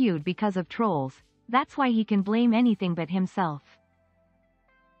be skewed because of trolls. That's why he can blame anything but himself.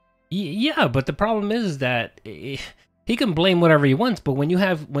 Yeah, but the problem is that he can blame whatever he wants, but when you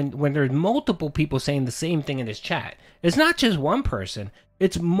have when there's multiple people saying the same thing in his chat, it's not just one person,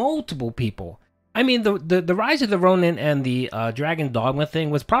 it's multiple people. I mean, the Rise of the Ronin and the Dragon Dogma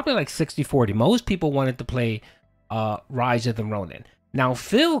thing was probably like 60-40. Most people wanted to play Rise of the Ronin. Now,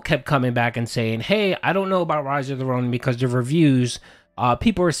 Phil kept coming back and saying, hey, I don't know about Rise of the Ronin because the reviews...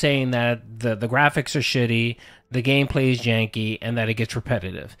 people are saying that the graphics are shitty, the gameplay is janky, and that it gets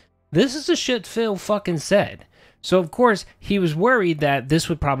repetitive. This is the shit Phil fucking said. So, of course, he was worried that this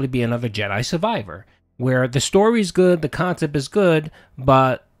would probably be another Jedi Survivor, where the story's good, the concept is good,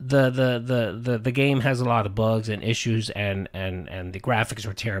 but the game has a lot of bugs and issues, and the graphics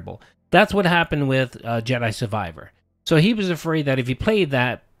were terrible. That's what happened with Jedi Survivor. So he was afraid that if he played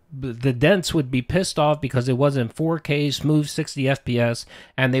that, the dents would be pissed off because it wasn't 4K, smooth 60 FPS,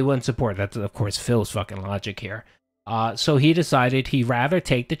 and they wouldn't support. That's, of course, Phil's fucking logic here. So he decided he'd rather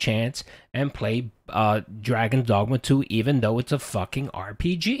take the chance and play Dragon's Dogma 2, even though it's a fucking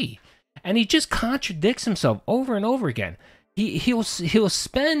RPG. And he just contradicts himself over and over again. He'll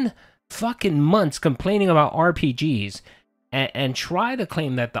spend fucking months complaining about RPGs and try to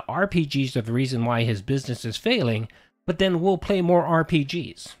claim that the RPGs are the reason why his business is failing, but then we'll play more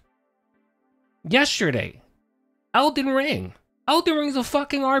RPGs. Yesterday, Elden Ring. Elden Ring's a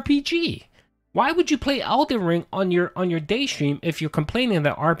fucking RPG. Why would you play Elden Ring on your day stream if you're complaining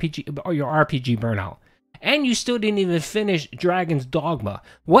that RPG or your RPG burnout? And you still didn't even finish Dragon's Dogma.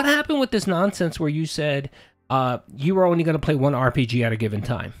 What happened with this nonsense where you said you were only going to play one RPG at a given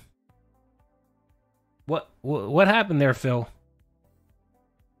time? What happened there, Phil?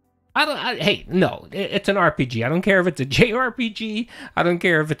 Hey, no, it's an RPG. I don't care if it's a JRPG. I don't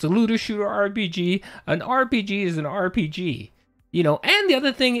care if it's a looter shooter RPG. An RPG is an RPG. You know, and the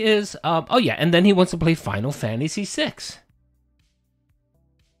other thing is, oh yeah, and then he wants to play Final Fantasy VI.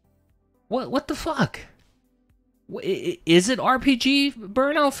 What the fuck? Is it RPG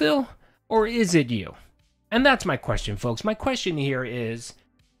Burnout, Phil? Or is it you? And that's my question, folks. My question here is,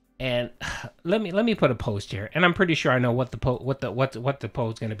 and let me put a post here, and I'm pretty sure I know what the post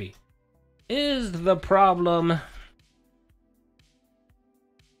is going to be. Is the problem all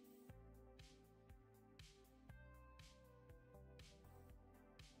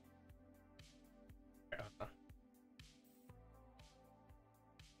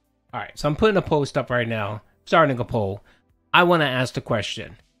right, so I'm putting a post up right now, starting a poll. I want to ask the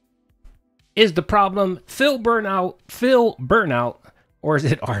question. Is the problem Phil Burnout, or is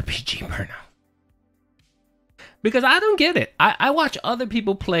it RPG Burnout? Because I don't get it. I watch other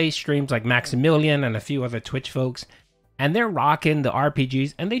people play streams like Maximilian and a few other Twitch folks, and they're rocking the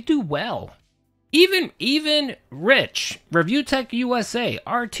RPGs, and they do well. Even Rich, Review Tech USA,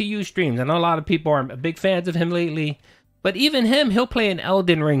 RTU streams. I know a lot of people are big fans of him lately, but even him, he'll play an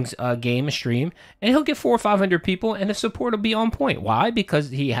Elden Ring game stream, and he'll get 400 or 500 people, and his support will be on point. Why? Because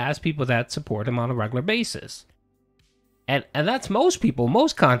he has people that support him on a regular basis. And that's most people,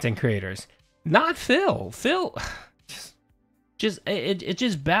 most content creators. Not Phil. Phil, it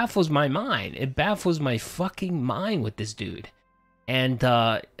just baffles my mind. It baffles my fucking mind with this dude. And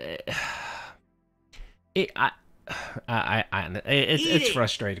It's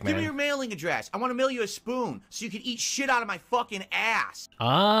frustrating, man. Give me your mailing address. I want to mail you a spoon so you can eat shit out of my fucking ass.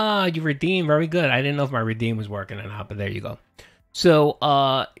 Ah, you redeem. Very good. I didn't know if my redeem was working or not, but there you go. So,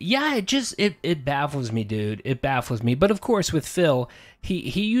 yeah, it baffles me, dude. It baffles me. But of course, with Phil,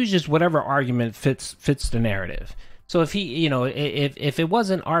 he uses whatever argument fits the narrative. So if he, you know, if it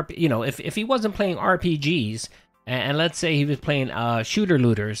wasn't if he wasn't playing RPGs, and let's say he was playing shooter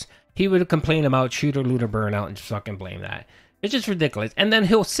looters, he would complain about shooter looter burnout and just fucking blame that. It's just ridiculous. And then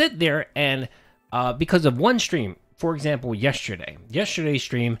he'll sit there and because of one stream, for example, yesterday's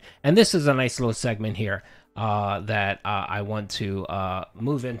stream, and this is a nice little segment here that I want to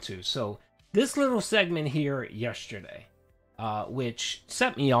move into. So this little segment here yesterday, which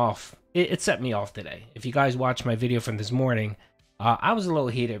set me off. It set me off today. If you guys watched my video from this morning, I was a little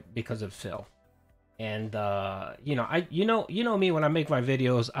heated because of Phil. And you know me, when I make my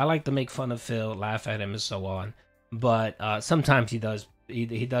videos, I like to make fun of Phil, laugh at him and so on. But sometimes he just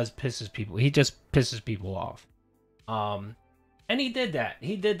pisses people off. And he did that.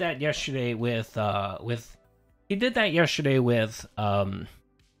 He did that yesterday with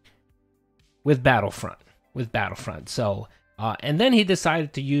Battlefront. So and then he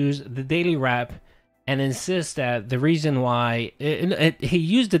decided to use the daily rap and insist that the reason why he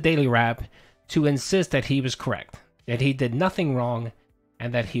used the daily rap to insist that he was correct, that he did nothing wrong,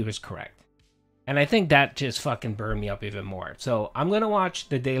 and that he was correct. And I think that just fucking burned me up even more. So I'm gonna watch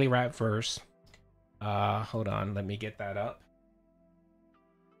the daily rap first. Hold on, let me get that up.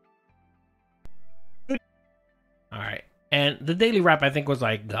 All right, and the daily rap I think was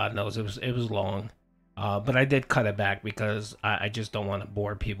like, God knows, it was long, but I did cut it back because I just don't want to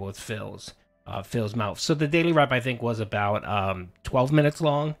bore people with Phil's mouth. So the daily rap I think was about 12 minutes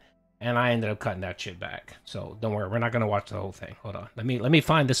long. And I ended up cutting that shit back. So don't worry, we're not gonna watch the whole thing. Hold on, let me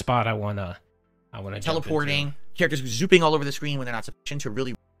find the spot I wanna teleporting characters zooping all over the screen when they're not sufficient to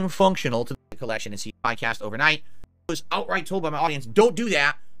really functional to the collection and see podcast overnight. I was outright told by my audience, don't do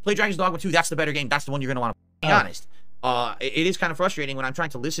that. Play Dragon's Dogma 2. That's the better game. That's the one you're gonna want to be honest. It is kind of frustrating when I'm trying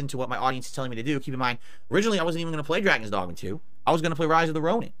to listen to what my audience is telling me to do. Keep in mind, originally I wasn't even gonna play Dragon's Dogma 2. I was gonna play Rise of the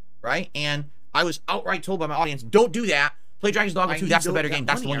Ronin, right? And I was outright told by my audience, don't do that. Play Dragon's Dogma 2, that's the better game.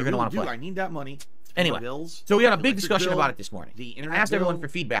 That's the one you're going to want to play. I need that money. Anyway, so we had a big discussion about it this morning. I asked everyone for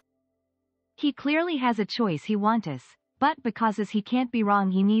feedback. He clearly has a choice he wants, but because he can't be wrong,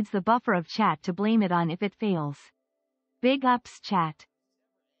 he needs the buffer of chat to blame it on if it fails. Big ups, chat.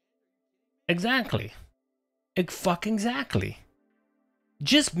 Exactly. Exactly.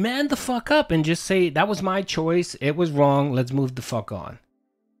 Just man the fuck up and just say, that was my choice, it was wrong, let's move the fuck on.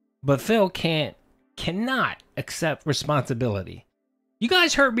 But Phil cannot accept responsibility. You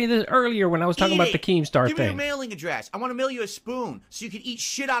guys heard me this earlier when I was talking about the Keemstar thing. Give me your mailing address. I want to mail you a spoon so you can eat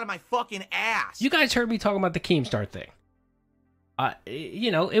shit out of my fucking ass. You guys heard me talking about the Keemstar thing.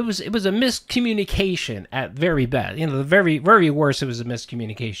 You know, it was a miscommunication at very bad. You know, the very, very worst, it was a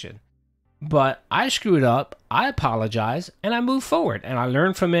miscommunication. But I screwed up, I apologize, and I moved forward. And I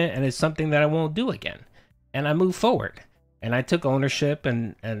learned from it, and it's something that I won't do again. And I moved forward. And I took ownership,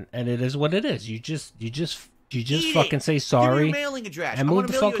 and it is what it is. You just fucking say sorry. Give me your mailing address. And move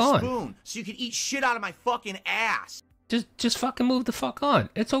the fuck on. Spoon so you can eat shit out of my fucking ass. Just fucking move the fuck on.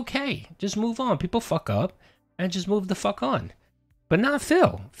 It's okay. Just move on. People fuck up, and just move the fuck on. But not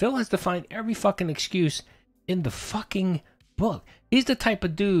Phil. Phil has to find every fucking excuse in the fucking book. He's the type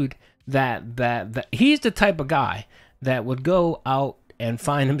of dude that he's the type of guy that would go out and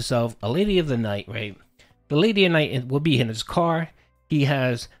find himself a lady of the night, right? The lady of the night will be in his car. He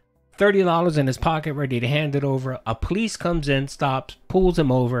has $30 in his pocket ready to hand it over. A police comes in, stops, pulls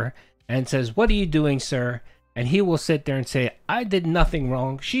him over, and says, "What are you doing, sir?" And he will sit there and say, "I did nothing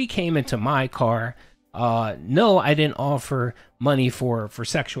wrong. She came into my car. No, I didn't offer money for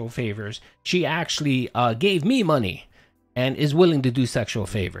sexual favors. She actually gave me money and is willing to do sexual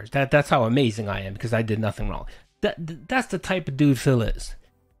favors. That's how amazing I am because I did nothing wrong." That's the type of dude Phil is.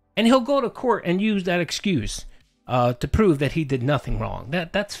 And he'll go to court and use that excuse to prove that he did nothing wrong.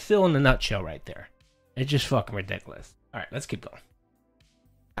 That's Phil in a nutshell right there. It's just fucking ridiculous. All right, let's keep going.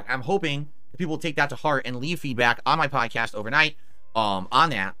 I'm hoping that people will take that to heart and leave feedback on my podcast overnight on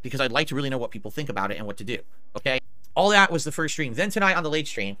that, because I'd like to really know what people think about it and what to do. Okay? All that was the first stream. Then tonight on the late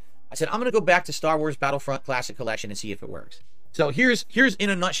stream, I said, I'm going to go back to Star Wars Battlefront Classic Collection and see if it works. So here's in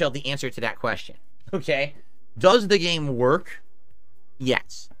a nutshell the answer to that question. Okay? Does the game work?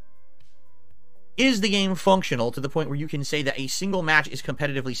 Yes. Is the game functional to the point where you can say that a single match is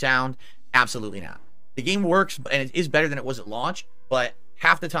competitively sound? Absolutely not. The game works, and it is better than it was at launch, but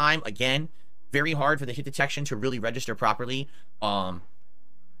half the time, again, very hard for the hit detection to really register properly.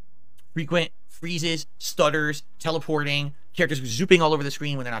 Frequent freezes, stutters, teleporting, characters zooping all over the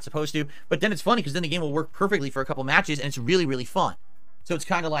screen when they're not supposed to. But then it's funny because then the game will work perfectly for a couple matches, and it's really, really fun. So it's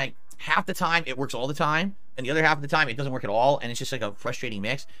kind of like half the time it works all the time, and the other half of the time it doesn't work at all, and it's just like a frustrating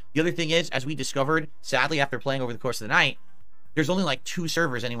mix. The other thing is, as we discovered, sadly, after playing over the course of the night, there's only like 2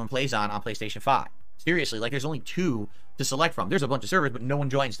 servers anyone plays on PlayStation 5. Seriously, like there's only 2 to select from. There's a bunch of servers, but no one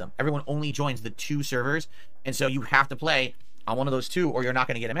joins them. Everyone only joins the 2 servers, and so you have to play on one of those 2 or you're not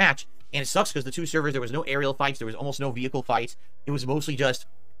going to get a match. And it sucks because the 2 servers, there was no aerial fights, there was almost no vehicle fights. It was mostly just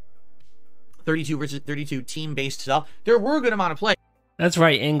 32 versus 32 team-based stuff. There were a good amount of play. That's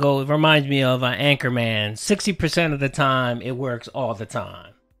right, Ingo. It reminds me of Anchorman. 60% of the time, it works all the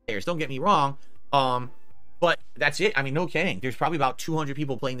time. Don't get me wrong, but that's it. I mean, no kidding. There's probably about 200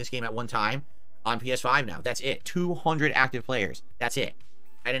 people playing this game at one time on PS5 now. That's it. 200 active players. That's it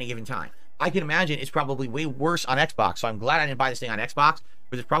at any given time. I can imagine it's probably way worse on Xbox, so I'm glad I didn't buy this thing on Xbox,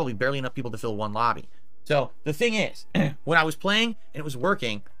 but there's probably barely enough people to fill one lobby. So the thing is, when I was playing and it was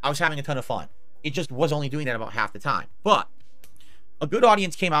working, I was having a ton of fun. It just was only doing that about half the time. But a good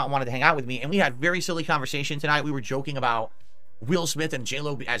audience came out and wanted to hang out with me, and we had very silly conversation tonight. We were joking about Will Smith and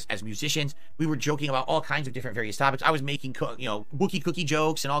J-Lo as musicians. We were joking about all kinds of different various topics. I was making, Wookiee cookie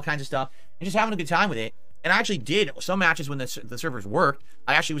jokes and all kinds of stuff, and just having a good time with it. And I actually did some matches when the servers worked.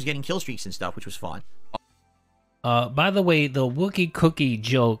 I actually was getting kill streaks and stuff, which was fun. By the way, the Wookiee cookie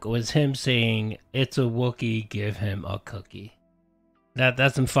joke was him saying, "It's a Wookiee, give him a cookie."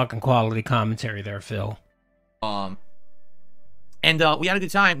 That's some fucking quality commentary there, Phil. And we had a good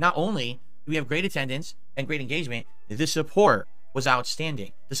time. Not only do we have great attendance and great engagement, the support was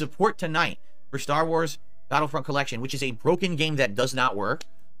outstanding. The support tonight for Star Wars Battlefront Collection, which is a broken game that does not work,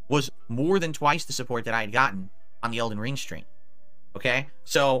 was more than twice the support that I had gotten on the Elden Ring stream. Okay?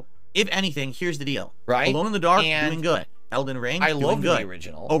 So, if anything, here's the deal. Right? Alone in the Dark, doing good. Elden Ring, I doing love good. the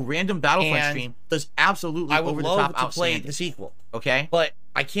original. A random Battlefront And stream does absolutely I would over the top love to play outstanding. the sequel. Okay? But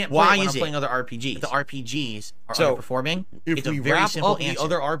I can't play Why it when is I'm playing it other RPGs. the RPGs are So, underperforming? if It's a we very wrap simple up the answer.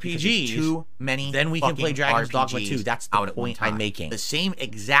 other Because RPGs, there's too many then we can play fucking Dragon's RPGs Dogma 2. That's the out at one point I'm time. making. The same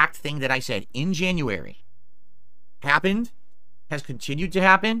exact thing that I said in January happened, has continued to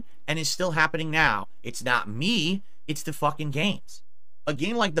happen, and is still happening now. It's not me, it's the fucking games. A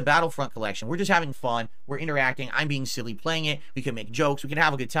game like the Battlefront Collection, we're just having fun, we're interacting, I'm being silly playing it, we can make jokes, we can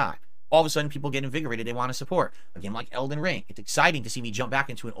have a good time. All of a sudden, people get invigorated, they want to support. A game like Elden Ring, it's exciting to see me jump back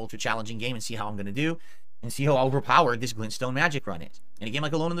into an ultra-challenging game and see how I'm going to do, and see how overpowered this Glintstone magic run is. And a game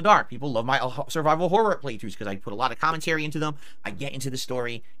like Alone in the Dark, people love my survival horror playthroughs because I put a lot of commentary into them, I get into the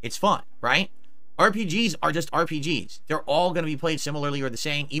story, it's fun, right? RPGs are just RPGs. They're all going to be played similarly or the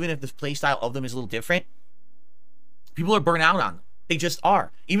same, even if the playstyle of them is a little different. People are burnt out on them. They just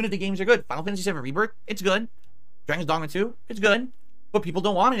are. Even if the games are good. Final Fantasy VII Rebirth, it's good. Dragon's Dogma 2, it's good. But people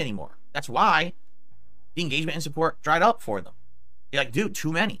don't want it anymore. That's why the engagement and support dried up for them. You're like, dude,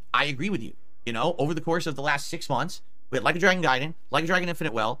 too many. I agree with you. You know, over the course of the last 6 months, we had Like a Dragon Gaiden, Like a Dragon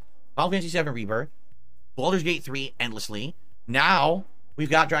Infinite Well, Final Fantasy VII Rebirth, Baldur's Gate 3 endlessly. Now, we've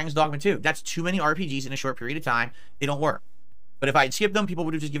got Dragon's Dogma 2. That's too many RPGs in a short period of time. They don't work. But if I had skipped them, people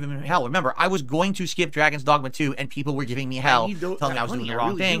would have just given me hell. Remember, I was going to skip Dragon's Dogma 2, and people were giving me hell, telling me I was doing the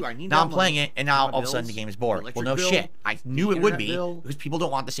wrong thing. Now I'm playing it, and now all of a sudden the game is bored. Well, no shit. I knew it would be, because people don't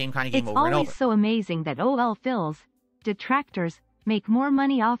want the same kind of game It's over and always over. so amazing that OL Phil's detractors make more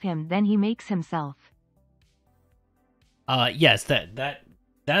money off him than he makes himself. Yes, that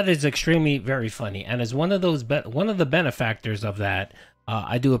is extremely very funny, and as one of the benefactors of that,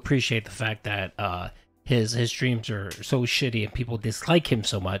 I do appreciate the fact that his streams are so shitty and people dislike him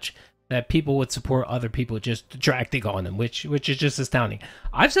so much that people would support other people just detracting on him, which is just astounding.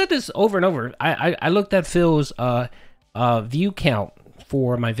 I've said this over and over. I looked at Phil's view count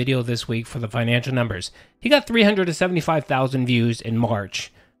for my video this week for the financial numbers. He got 375,000 views in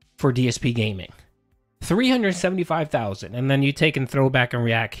March for DSP Gaming. 375,000, and then you take and throw back and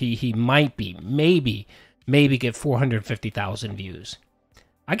react. He might be maybe get 450,000 views.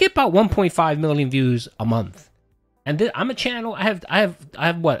 I get about 1.5 million views a month, and I'm a channel. I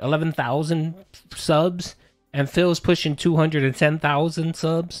have what 11,000 subs, and Phil's pushing 210,000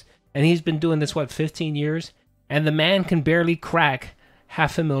 subs, and he's been doing this 15 years, and the man can barely crack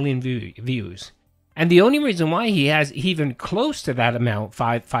 500,000 views. And the only reason why he has even close to that amount,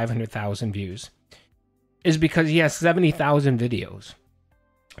 500,000 views, is because he has 70,000 videos.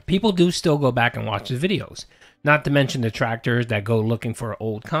 People do still go back and watch the videos. Not to mention detractors that go looking for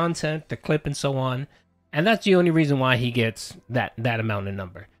old content, the clip, and so on. And that's the only reason why he gets that amount of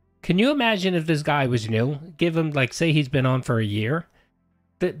number. Can you imagine if this guy was new? Give him, like, say he's been on for a year.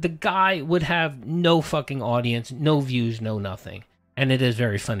 The guy would have no fucking audience, no views, no nothing. And it is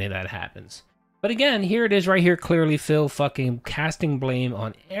very funny that happens. But again, here it is right here. Clearly, Phil fucking casting blame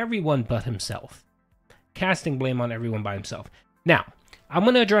on everyone but himself. Casting blame on everyone by himself. Now, I'm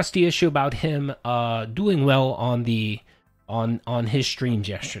going to address the issue about him doing well on the on his streams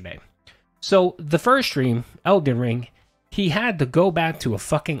yesterday. So the first stream, Elden Ring, he had to go back to a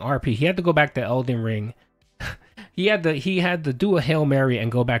fucking RP. He had to go back to Elden Ring. he had to do a Hail Mary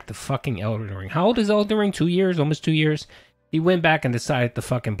and go back to fucking Elden Ring. How old is Elden Ring? 2 years? Almost 2 years? He went back and decided to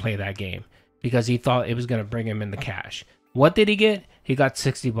fucking play that game because he thought it was going to bring him in the cash. What did he get? He got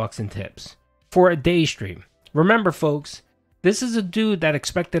 $60 in tips for a day stream. Remember, folks, this is a dude that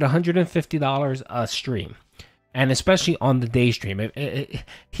expected $150 a stream. And especially on the day stream.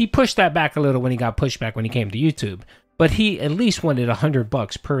 He pushed that back a little when he got pushed back when he came to YouTube. But he at least wanted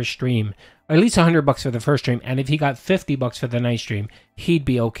 $100 per stream. Or at least $100 for the first stream. And if he got $50 for the night stream, he'd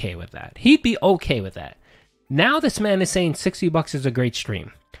be okay with that. He'd be okay with that. Now this man is saying $60 is a great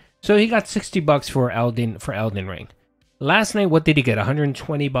stream. So he got $60 for Elden Ring. Last night, what did he get?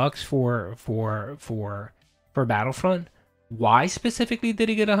 $120 for Battlefront? Why specifically did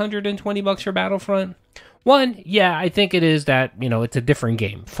he get $120 for Battlefront? One, yeah, I think it is that, you know, it's a different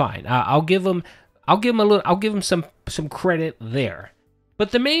game. Fine. I'll give him some credit there.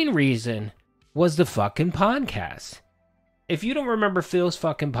 But the main reason was the fucking podcast. If you don't remember Phil's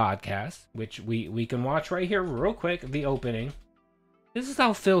fucking podcast, which we can watch right here real quick, the opening. This is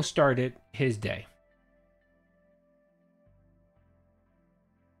how Phil started his day.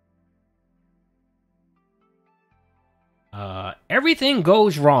 Everything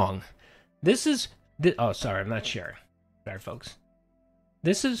goes wrong. Oh, sorry, I'm not sharing. Sorry, folks.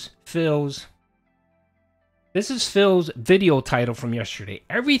 This is Phil's video title from yesterday.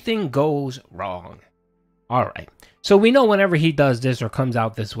 Everything goes wrong. All right. So we know whenever he does this or comes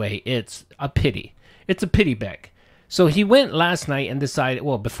out this way, it's a pity. It's a pity beg. So he went last night and decided,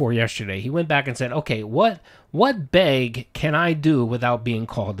 well, before yesterday, he went back and said, okay, what beg can I do without being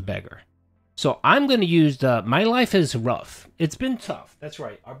called a beggar? So I'm going to use my life is rough. It's been tough. That's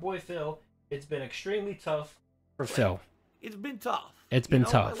right. Our boy Phil, it's been extremely tough for Phil. It's been tough. It's been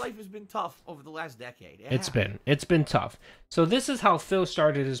tough. My life has been tough over the last decade. Yeah. It's been tough. So this is how Phil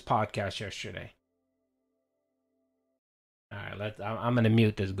started his podcast yesterday. All right, I'm going to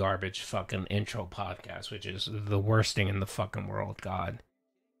mute this garbage fucking intro podcast, which is the worst thing in the fucking world, God.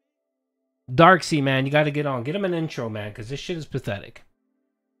 Darksea, man, you got to get on. Get him an intro, man, because this shit is pathetic.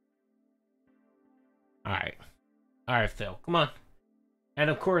 All right, Phil, come on. And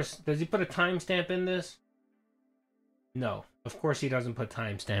of course, does he put a timestamp in this? No, of course he doesn't put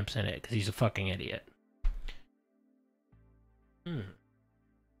timestamps in it because he's a fucking idiot.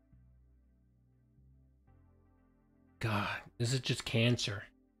 God, this is just cancer.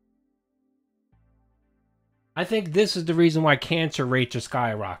 I think this is the reason why cancer rates are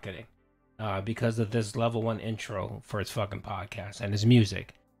skyrocketing. Because of this level 1 intro for his fucking podcast and his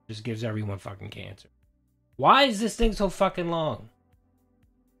music. Just gives everyone fucking cancer. Why is this thing so fucking long?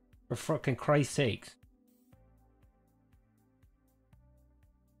 For fucking Christ's sakes.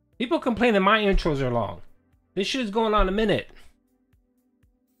 People complain that my intros are long. This shit is going on a minute.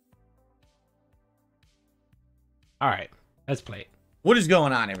 Alright, let's play it. What is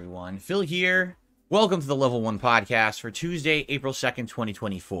going on, everyone? Phil here. Welcome to the Level 1 Podcast for Tuesday, April 2nd,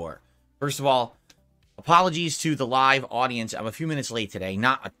 2024. First of all, apologies to the live audience. I'm a few minutes late today.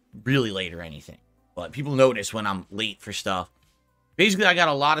 Not really late or anything. But people notice when I'm late for stuff. Basically, I got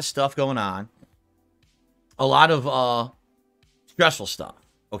a lot of stuff going on. A lot of stressful stuff,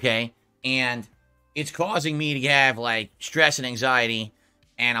 okay? And it's causing me to have, like, stress and anxiety.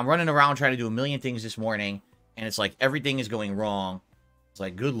 And I'm running around trying to do a million things this morning. And it's like everything is going wrong. It's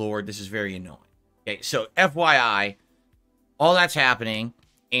like, good Lord, this is very annoying. Okay, so FYI, all that's happening.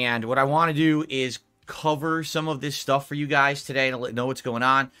 And what I want to do is cover some of this stuff for you guys today to let you know what's going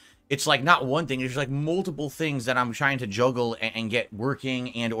on. It's like not one thing. There's like multiple things that I'm trying to juggle and get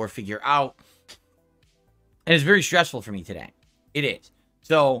working and or figure out. And it's very stressful for me today. It is.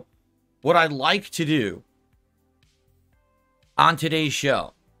 So what I'd like to do on today's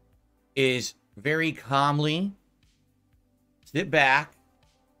show is very calmly sit back,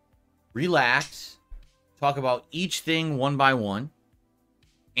 relax, talk about each thing one by one,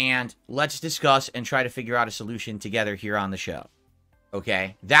 and let's discuss and try to figure out a solution together here on the show.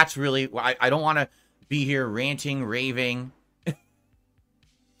 Okay? That's really... I don't want to be here ranting, raving,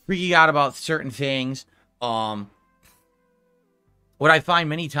 freaking out about certain things. What I find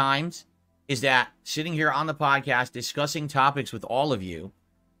many times is that sitting here on the podcast discussing topics with all of you,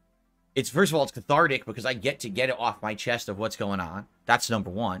 it's, first of all, it's cathartic because I get to get it off my chest of what's going on. That's number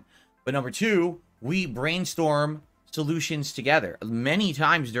one. But number two, we brainstorm solutions together. Many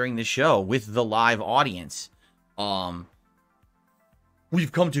times during the show with the live audience,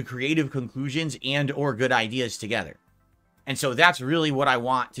 we've come to creative conclusions and or good ideas together. And so that's really what I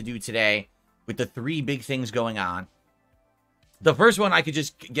want to do today with the 3 big things going on. The first one I could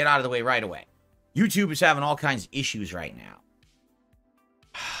just get out of the way right away. YouTube is having all kinds of issues right now.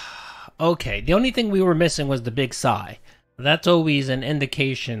 Okay, the only thing we were missing was the big sigh. That's always an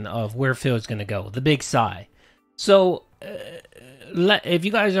indication of where Phil's going to go, the big sigh. So, if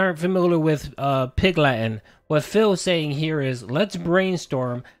you guys aren't familiar with Pig Latin, what Phil's saying here is, let's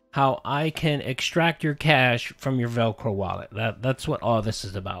brainstorm how I can extract your cash from your Velcro wallet. That's what all this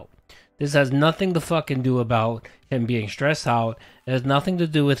is about. This has nothing to fucking do about him being stressed out. It has nothing to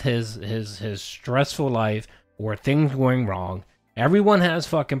do with his stressful life or things going wrong. Everyone has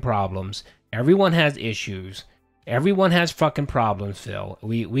fucking problems. Everyone has issues. Everyone has fucking problems, Phil.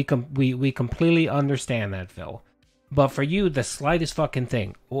 We completely understand that, Phil. But for you, the slightest fucking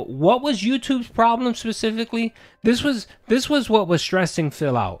thing. What was YouTube's problem specifically? This was what was stressing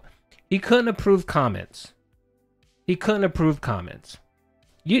Phil out. He couldn't approve comments. He couldn't approve comments.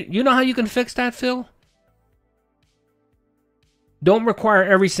 You know how you can fix that, Phil? Don't require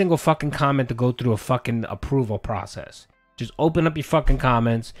every single fucking comment to go through a fucking approval process. Just open up your fucking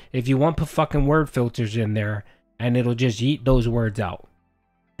comments. If you want, put fucking word filters in there, and it'll just yeet those words out.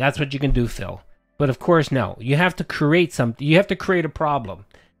 That's what you can do, Phil. But of course, no. You have to create something. You have to create a problem.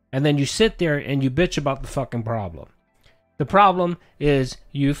 And then you sit there and you bitch about the fucking problem. The problem is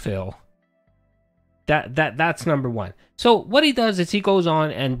you, Phil. That's number one. So what he does is he goes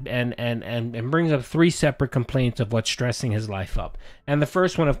on and brings up 3 separate complaints of what's stressing his life up. And the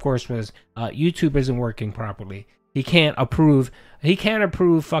first one, of course, was YouTube isn't working properly. He can't approve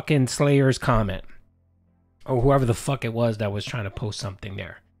fucking Slayer's comment. Or whoever the fuck it was that was trying to post something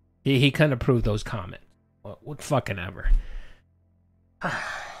there. He couldn't approve those comments. What fucking ever.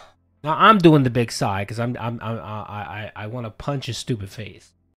 Now I'm doing the big sigh because I want to punch his stupid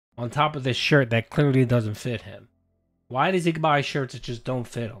face. On top of this shirt that clearly doesn't fit him. Why does he buy shirts that just don't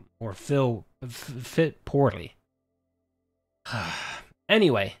fit him or fit poorly?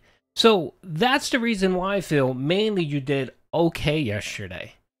 Anyway, so that's the reason why, Phil, mainly you did okay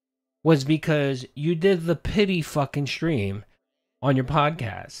yesterday. Was because you did the pity fucking stream on your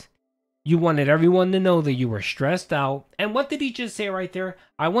podcast. You wanted everyone to know that you were stressed out. And what did he just say right there?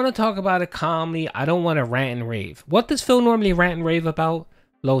 I want to talk about it calmly. I don't want to rant and rave. What does Phil normally rant and rave about?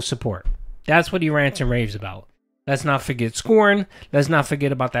 Low support. That's what he rants and raves about. Let's not forget Scorn. Let's not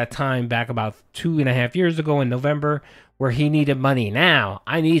forget about that time back about 2.5 years ago in November where he needed money now.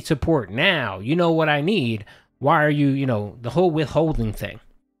 I need support now. You know what I need. Why are you, the whole withholding thing.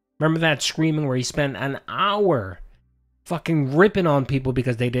 Remember that screaming where he spent an hour fucking ripping on people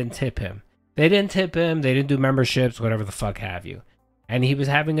because they didn't tip him. They didn't tip him. They didn't do memberships, whatever the fuck have you. And he was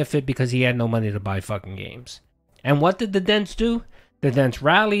having a fit because he had no money to buy fucking games. And what did the Dents do? The Dents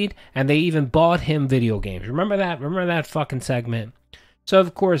rallied and they even bought him video games. Remember that? Remember that fucking segment? So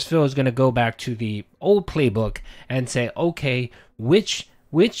of course Phil is going to go back to the old playbook and say, okay, which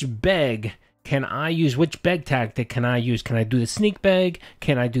beg can I use? Which beg tactic can I use? Can I do the sneak beg?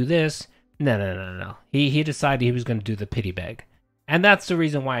 Can I do this? No. He decided he was going to do the pity beg. And that's the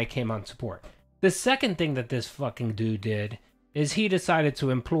reason why I came on support. The second thing that this fucking dude did is he decided to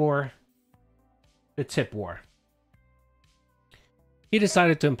implore the tip war. He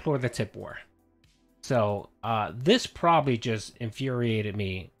decided to implore the tip war. So this probably just infuriated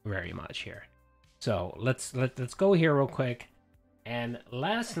me very much here. So let's go here real quick. And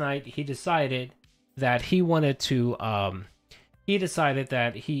last night he decided that he wanted to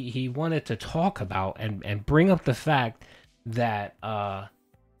he wanted to talk about and bring up the fact that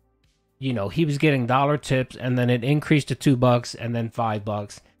he was getting dollar tips and then it increased to $2 and then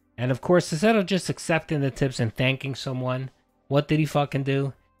 $5. And of course, instead of just accepting the tips and thanking someone, what did he fucking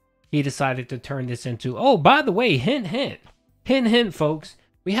do? He decided to turn this into, oh, by the way, hint, hint. Hint, hint, folks.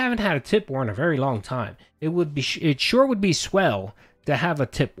 We haven't had a tip war in a very long time. It sure would be swell to have a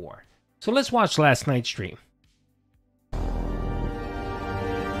tip war. So let's watch last night's stream.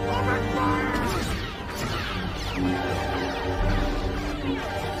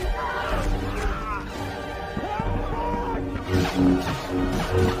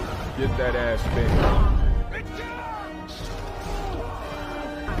 Get that ass big.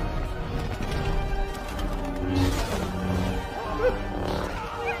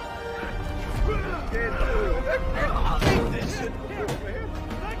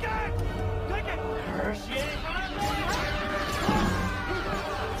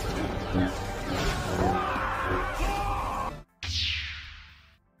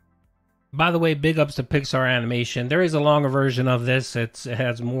 by the way, big ups to Pixar Animation. There is a longer version of this. It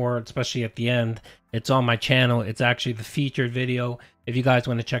has more, especially at the end. It's on my channel. It's actually the featured video. If you guys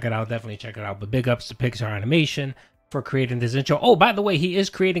want to check it out, definitely check it out. But big ups to Pixar Animation for creating this intro. Oh, by the way, he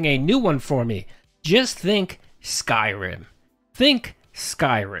is creating a new one for me. Just think Skyrim. Think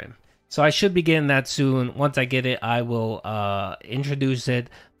Skyrim. So I should be getting that soon. Once I get it, I will introduce it.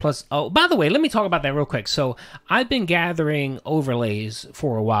 Plus, oh, by the way, let me talk about that real quick. So I've been gathering overlays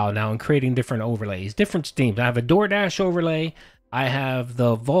for a while now and creating different overlays, different themes. I have a DoorDash overlay. I have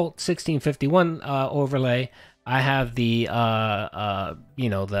the Vault 1651 overlay. I have the you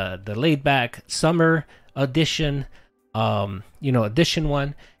know, the laid back summer edition, you know, edition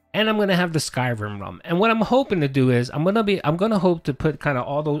one. And I'm gonna have the Skyrim ROM. And what I'm hoping to do is I'm gonna hope to put kind of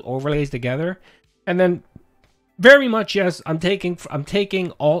all those overlays together, and then very much yes, I'm taking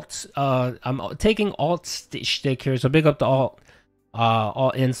alt stick here. So big up the alt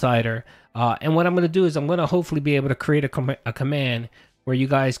insider. And what I'm gonna do is I'm gonna hopefully be able to create a command where you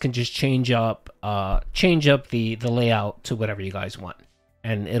guys can just change up the layout to whatever you guys want.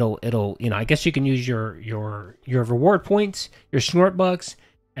 And it'll you know, I guess you can use your reward points, your snort bucks,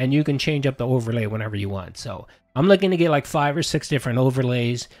 and you can change up the overlay whenever you want. So I'm looking to get like 5 or 6 different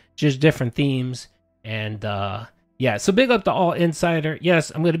overlays, just different themes. And yeah, so big up to All Insider. Yes,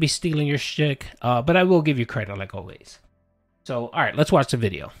 I'm going to be stealing your shtick, but I will give you credit like always. So, all right, let's watch the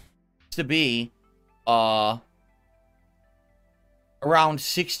video. To be around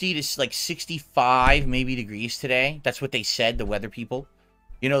 60 to like 65 maybe degrees today. That's what they said, the weather people.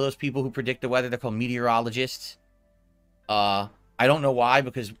 You know those people who predict the weather? They're called meteorologists. I don't know why,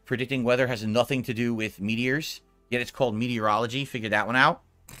 because predicting weather has nothing to do with meteors. Yet it's called meteorology. Figure that one out.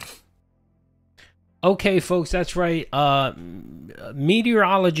 Okay, folks, that's right.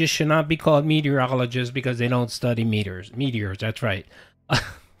 Meteorologists should not be called meteorologists because they don't study meteors, that's right.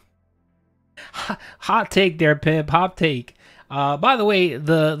 Hot take there, Pimp. Hot take. By the way,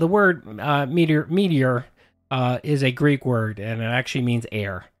 the word meteor is a Greek word, and it actually means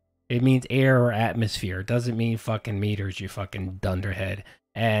air. It means air or atmosphere. It doesn't mean fucking meters, you fucking dunderhead.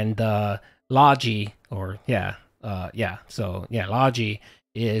 And logy, or logy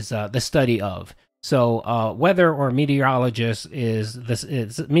is the study of. So weather or meteorologist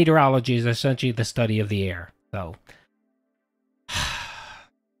meteorology is essentially the study of the air. So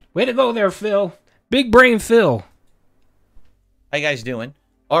way to go there, Phil. Big brain Phil. How you guys doing?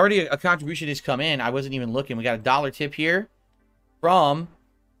 Already a contribution has come in. I wasn't even looking. We got a $1 tip here from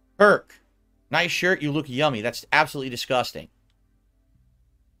Kirk. Nice shirt. You look yummy. That's absolutely disgusting.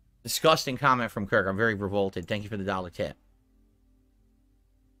 Disgusting comment from Kirk. I'm very revolted. Thank you for the $1 tip.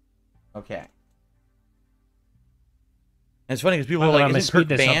 Okay. And it's funny because people are like, isn't Kirk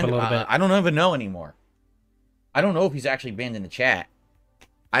banned? I don't even know anymore. I don't know if he's actually banned in the chat.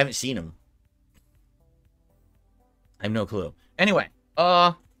 I haven't seen him. I have no clue. Anyway,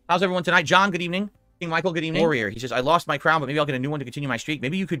 how's everyone tonight? John, good evening. King Michael, good evening. Warrior, he says, I lost my crown, but maybe I'll get a new one to continue my streak.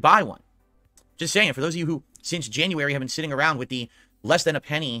 Maybe you could buy one. Just saying, for those of you who, since January, have been sitting around with the less than a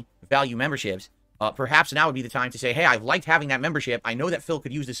penny value memberships, perhaps now would be the time to say, hey, I've liked having that membership. I know that Phil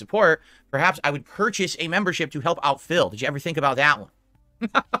could use the support. Perhaps I would purchase a membership to help out Phil. Did you ever think about that one?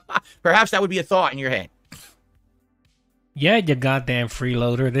 Perhaps that would be a thought in your head. Yeah, you goddamn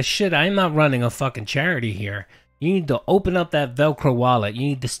freeloader. This shit, I'm not running a fucking charity here. You need to open up that Velcro wallet. You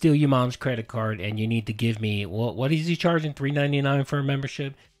need to steal your mom's credit card, and you need to give me, what is he charging? $3.99 for a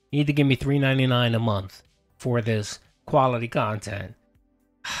membership? You need to give me $3.99 a month for this quality content.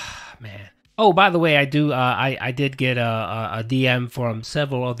 Man. Oh, by the way, I did get a DM from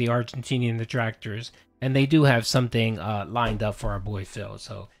several of the Argentinian detractors, and they do have something lined up for our boy Phil,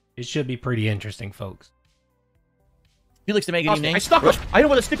 so it should be pretty interesting, folks. Felix to make an evening. I stuck him. I hit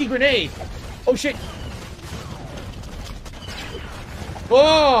him with a sticky grenade. Oh, shit.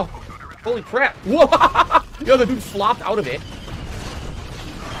 Oh! Holy crap. Whoa! Yo, the dude flopped out of it.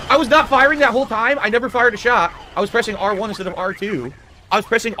 I was not firing that whole time. I never fired a shot. I was pressing R1 instead of R2. I was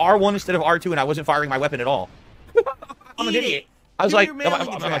pressing R1 instead of R2, and I wasn't firing my weapon at all. I'm an idiot. I was like, am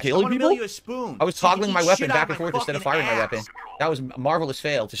I killing people? I was toggling my weapon back and forth instead of firing my weapon. That was a marvelous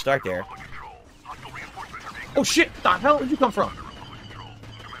fail to start there. Oh, shit! The hell did you come from?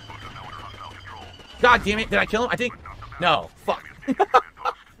 God damn it. Did I kill him? I think... No. Fuck.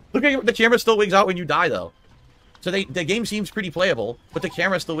 Look at the camera still wigs out when you die, though. So the game seems pretty playable, but the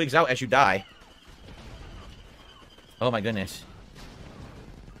camera still wigs out as you die. Oh my goodness.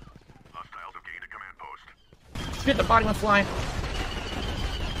 Shit, the body went flying.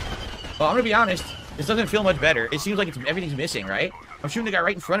 Well, I'm gonna be honest. This doesn't feel much better. It seems like everything's missing, right? I'm shooting the guy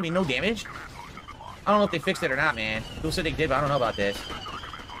right in front of me, no damage. I don't know if they fixed it or not, man. People said they did, but I don't know about this.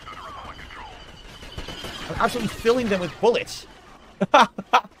 absolutely filling them with bullets.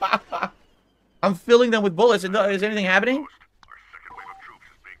 I'm filling them with bullets, and is anything happening?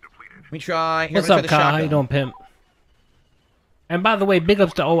 Let me try. Here, What's up, Kyle? How you doing, pimp? And by the way, big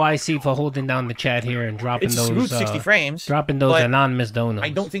ups to OIC for holding down the chat here and dropping It's those smooth 60 frames, dropping those but anonymous donuts. I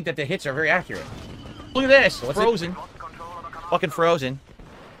don't think that the hits are very accurate. Look at this. What's frozen. Fucking frozen.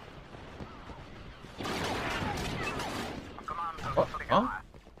 Oh, huh?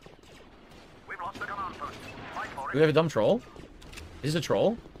 Do we have a dumb troll? Is this a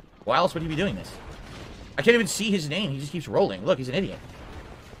troll? Why else would he be doing this? I can't even see his name. He just keeps rolling. Look, he's an idiot.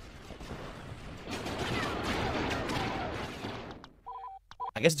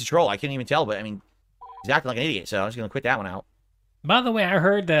 I guess it's a troll. I can't even tell, but I mean, he's acting like an idiot, so I'm just going to quit that one out. By the way, I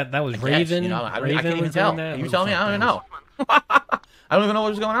heard that was Raven. You know, I Raven can't even tell. You tell me? I don't even know. I don't even know what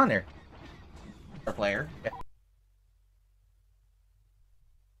was going on there. Our player. Yeah.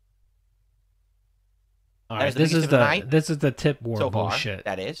 All right, this is the tip war so bullshit.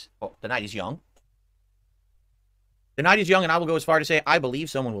 That is. Well, the night is young. The night is young, and I will go as far to say I believe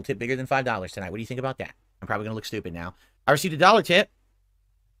someone will tip bigger than $5 tonight. What do you think about that? I'm probably gonna look stupid now. I received a $1 tip.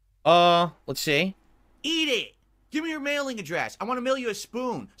 Let's see. Eat it. Give me your mailing address. I want to mail you a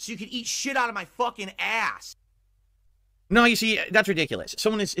spoon so you can eat shit out of my fucking ass. No, you see, that's ridiculous.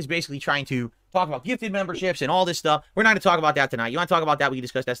 Someone is basically trying to talk about gifted memberships and all this stuff. We're not going to talk about that tonight. You want to talk about that? We can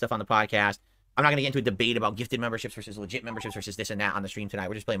discuss that stuff on the podcast. I'm not going to get into a debate about gifted memberships versus legit memberships versus this and that on the stream tonight.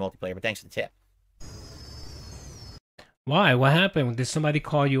 We're just playing multiplayer, but thanks for the tip. Why? What happened? Did somebody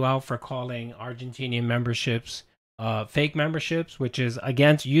call you out for calling Argentinian memberships fake memberships, which is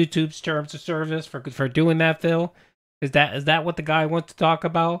against YouTube's terms of service for doing that, Phil? Is that what the guy wants to talk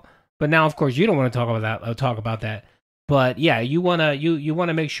about? But now, of course, you don't want to talk about that. But yeah, you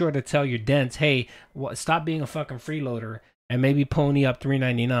wanna make sure to tell your dents, hey, stop being a fucking freeloader and maybe pony up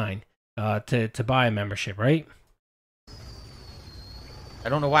 $3.99 to buy a membership, right? I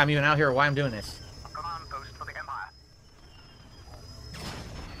don't know why I'm even out here or why I'm doing this.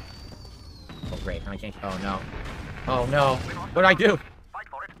 Oh great, I can't. Oh no. Oh no. What did I do?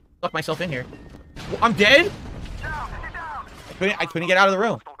 Lock myself in here. I'm dead? I couldn't get out of the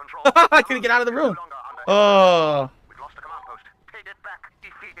room. I couldn't get out of the room. Oh.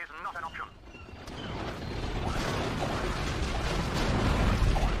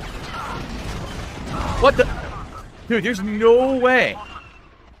 What the? Dude, there's no way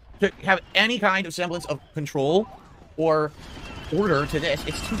to have any kind of semblance of control or order to this.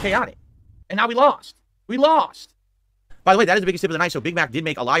 It's too chaotic. And now we lost. We lost. By the way, that is the biggest tip of the night. So Big Mac did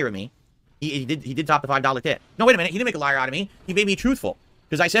make a liar of me. He did top the $5 tip. No, wait a minute. He didn't make a liar out of me. He made me truthful.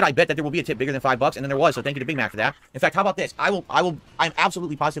 Because I said I bet that there will be a tip bigger than $5, and then there was. So thank you to Big Mac for that. In fact, how about this? I'm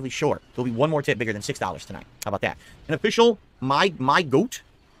absolutely positively sure there'll be one more tip bigger than $6 tonight. How about that? An official My Goat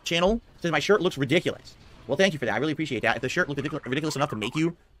channel says my shirt looks ridiculous. Well, thank you for that. I really appreciate that. If the shirt looked ridiculous enough to make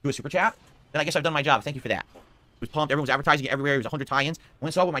you do a super chat, then I guess I've done my job. Thank you for that. It was pumped. Everyone was advertising it everywhere. It was 100 tie-ins. When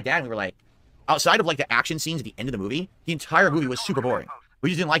I saw it with my dad, and we were like, outside of like the action scenes at the end of the movie, the entire movie was super boring. We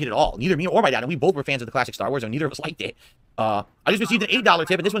just didn't like it at all. Neither me or my dad, and we both were fans of the classic Star Wars, and neither of us liked it. I just received an $8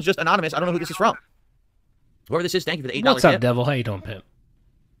 tip, and this one's just anonymous. I don't know who this is from. Whoever this is, thank you for the $8 tip. What's up, Devil? How you doing, pimp?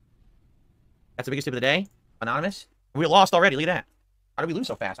 That's the biggest tip of the day. Anonymous. We lost already. Look at that. How did we lose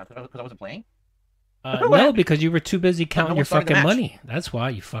so fast? Because I wasn't playing? No, because you were too busy counting your fucking money. That's why,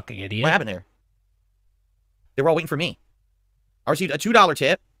 you fucking idiot. What happened there? They were all waiting for me. I received a $2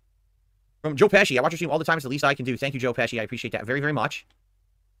 tip from Joe Pesci. I watch your stream all the time. It's the least I can do. Thank you, Joe Pesci. I appreciate that very, very much.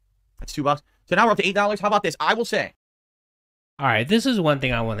 That's $2. So now we're up to $8. How about this? I will say. All right, this is one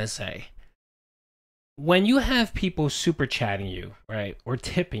thing I want to say. When you have people super chatting you, right, or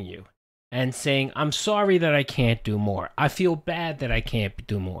tipping you, and saying, I'm sorry that I can't do more. I feel bad that I can't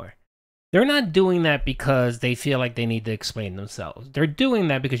do more. They're not doing that because they feel like they need to explain themselves. They're doing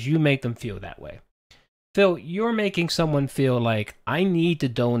that because you make them feel that way. Phil, you're making someone feel like, I need to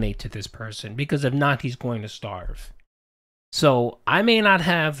donate to this person because if not, he's going to starve. So I may not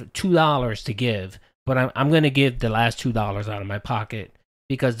have $2 to give, but I'm going to give the last $2 out of my pocket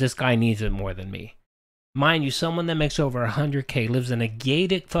because this guy needs it more than me. Mind you, someone that makes over 100K lives in a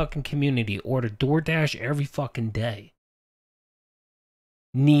gated fucking community, order DoorDash every fucking day,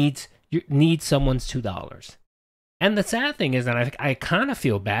 needs someone's $2. And the sad thing is that I kind of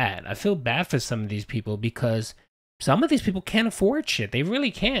feel bad. I feel bad for some of these people because some of these people can't afford shit. They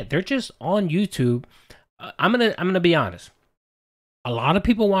really can't. They're just on YouTube. I'm gonna be honest. A lot of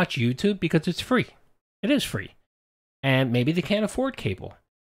people watch YouTube because it's free. It is free. And maybe they can't afford cable.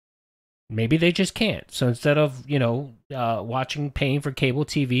 Maybe they just can't. So instead of, paying for cable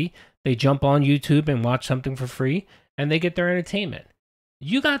TV, they jump on YouTube and watch something for free and they get their entertainment.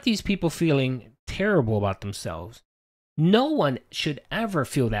 You got these people feeling terrible about themselves. No one should ever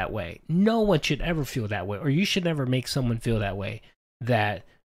feel that way. No one should ever feel that way. Or you should never make someone feel that way. That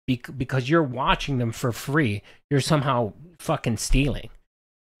because you're watching them for free, you're somehow fucking stealing.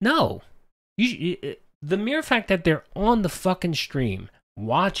 No. The mere fact that they're on the fucking stream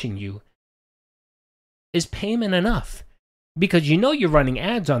watching you is payment enough. Because you know you're running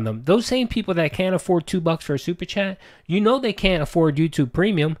ads on them. Those same people that can't afford $2 for a super chat, you know they can't afford YouTube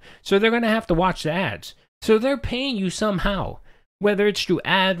Premium, so they're going to have to watch the ads. So they're paying you somehow, whether it's through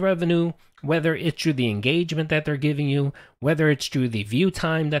ad revenue, whether it's through the engagement that they're giving you, whether it's through the view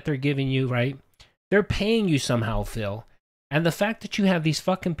time that they're giving you, right? They're paying you somehow, Phil. And the fact that you have these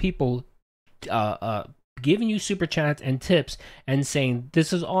fucking people giving you super chats and tips and saying,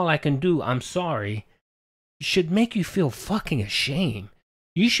 this is all I can do, I'm sorry, should make you feel fucking ashamed.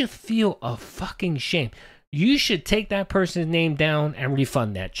 You should feel a fucking shame. You should take that person's name down and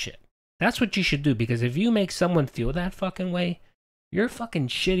refund that shit. That's what you should do, because if you make someone feel that fucking way, you're a fucking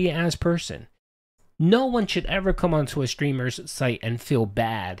shitty ass person. No one should ever come onto a streamer's site and feel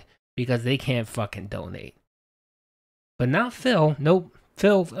bad because they can't fucking donate. But not Phil. Nope.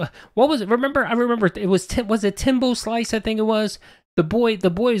 Phil, what was it? I remember it was it Timbo Slice, I think it was. The boy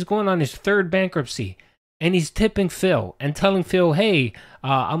is going on his third bankruptcy. And he's tipping Phil and telling Phil, "Hey,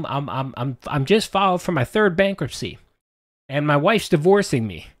 I'm just filed for my third bankruptcy, and my wife's divorcing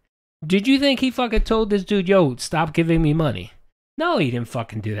me." Did you think he fucking told this dude, "Yo, stop giving me money"? No, he didn't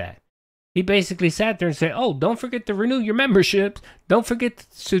fucking do that. He basically sat there and said, "Oh, don't forget to renew your membership. Don't forget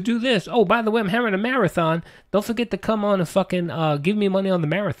to do this. Oh, by the way, I'm having a marathon. Don't forget to come on and fucking give me money on the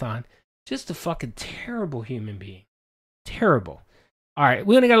marathon." Just a fucking terrible human being. Terrible. All right,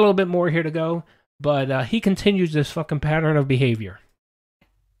 we only got a little bit more here to go. But he continues this fucking pattern of behavior.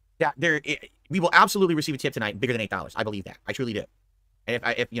 Yeah, we will absolutely receive a tip tonight bigger than $8. I believe that. I truly do. And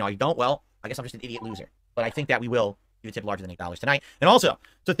if you know I don't, well, I guess I'm just an idiot loser. But I think that we will give a tip larger than $8 tonight. And also,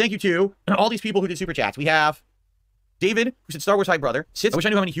 so thank you to all these people who did super chats. We have David, who said Star Wars Hype Brother. Sits, I wish I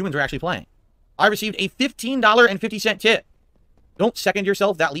knew how many humans are actually playing. I received a $15.50 tip. Don't second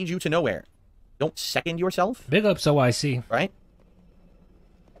yourself. That leads you to nowhere. Don't second yourself. Big ups, OIC. Right?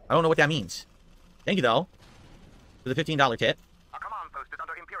 I don't know what that means. Thank you, though, for the $15 tip. A command post is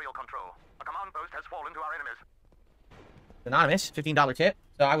under Imperial control. A command post has fallen to our enemies. Anonymous, $15 tip.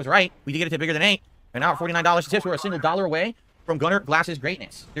 So I was right. We did get a tip bigger than 8. And now at $49 tips, we're a single dollar away from Gunner Glass's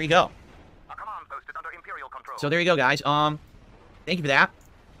greatness. There you go. A command post is under Imperial control. So there you go, guys. Thank you for that.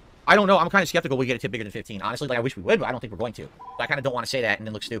 I don't know. I'm kind of skeptical we get a tip bigger than 15. Honestly, like I wish we would, but I don't think we're going to. So I kind of don't want to say that and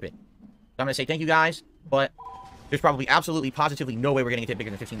then look stupid. So I'm going to say thank you, guys, but there's probably absolutely, positively no way we're getting a tip bigger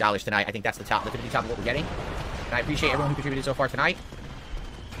than $15 tonight. I think that's the top of what we're getting. And I appreciate everyone who contributed so far tonight.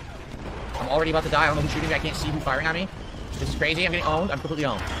 I'm already about to die. I don't know who's shooting me. I can't see who's firing at me. This is crazy. I'm getting owned. I'm completely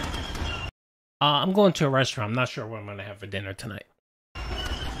owned. I'm going to a restaurant. I'm not sure what I'm going to have for dinner tonight.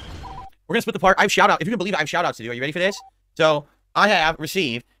 We're going to split the part. I have shout out. If you can believe it, I have shout outs to do. Are you ready for this? So I have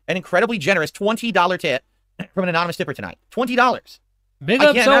received an incredibly generous $20 tip from an anonymous tipper tonight. $20. Big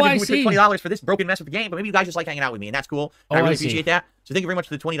ups, I can't imagine who would OIC. pay $20 for this broken mess with the game, but maybe you guys just like hanging out with me, and that's cool. And I really appreciate that. So thank you very much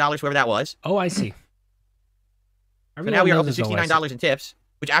for the $20, whoever that was. OIC. So now we are up to $69 in tips,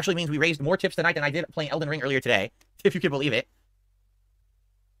 which actually means we raised more tips tonight than I did playing Elden Ring earlier today, if you can believe it.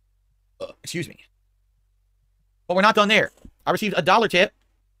 Excuse me. But we're not done there. I received a $1 tip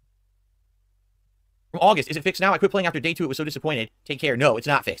from August. Is it fixed now? I quit playing after day 2. It was so disappointed. Take care. No, it's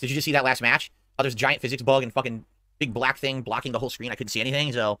not fixed. Did you just see that last match? Oh, there's a giant physics bug and fucking big black thing blocking the whole screen. I couldn't see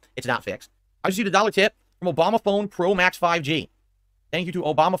anything, so it's not fixed. I received a $1 tip from Obama Phone Pro Max 5G. Thank you to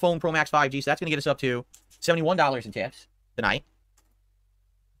Obama Phone Pro Max 5G. So that's going to get us up to $71 in tips tonight.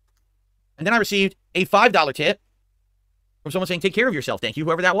 And then I received a $5 tip from someone saying, take care of yourself. Thank you,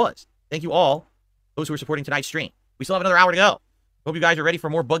 whoever that was. Thank you all, those who are supporting tonight's stream. We still have another hour to go. Hope you guys are ready for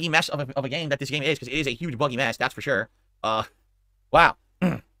more buggy mess of a game that this game is, because it is a huge buggy mess, that's for sure. Wow.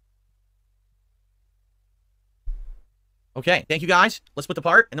 Okay, thank you guys. Let's split the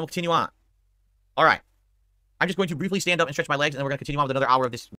part, and then we'll continue on. All right. I'm just going to briefly stand up and stretch my legs, and then we're going to continue on with another hour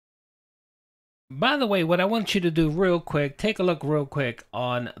of this. By the way, what I want you to do real quick, take a look real quick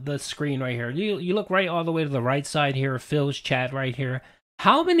on the screen right here. You look right all the way to the right side here, Phil's chat right here.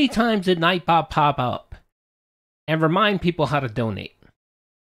 How many times did Nightbot pop up and remind people how to donate?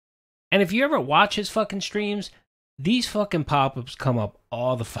 And if you ever watch his fucking streams, these fucking pop-ups come up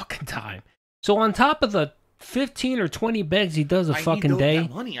all the fucking time. So on top of the 15 or 20 begs he does a fucking day,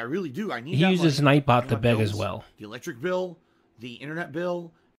 that money. I really do. I need he that uses money. Nightbot to beg bills, as well. The electric bill, the internet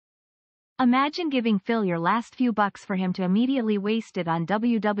bill. Imagine giving Phil your last few bucks for him to immediately waste it on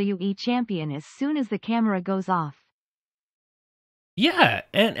WWE Champion as soon as the camera goes off. Yeah,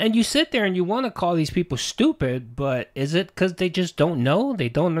 and you sit there and you want to call these people stupid, but is it because they just don't know? They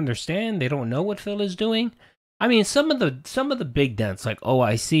don't understand? They don't know what Phil is doing? I mean, some of the big dents, like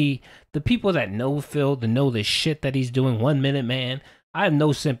OIC, the people that know Phil, to know the shit that he's doing, 1 Minute Man, I have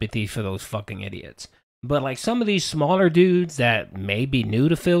no sympathy for those fucking idiots. But like some of these smaller dudes that may be new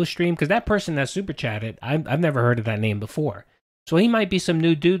to Phil's stream, because that person that super chatted, I've never heard of that name before. So he might be some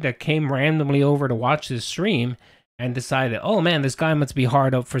new dude that came randomly over to watch this stream and decided, oh man, this guy must be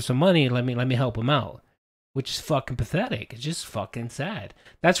hard up for some money. Let me help him out, which is fucking pathetic. It's just fucking sad.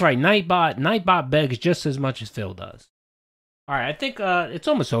 That's right. Nightbot begs just as much as Phil does. All right, I think it's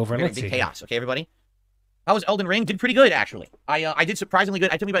almost over. Let's see. Chaos. Okay, everybody. How was Elden Ring? Did pretty good actually. I did surprisingly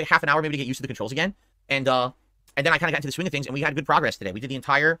good. It took me about half an hour maybe to get used to the controls again, and then I kind of got into the swing of things, and we had good progress today. We did the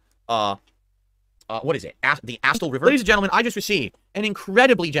entire what is it? The Astal River. Ladies and gentlemen, I just received an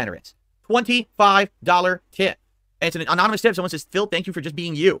incredibly generous $25 tip. And it's an anonymous tip. Someone says, Phil, thank you for just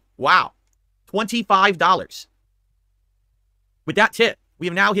being you. Wow. $25. With that tip, we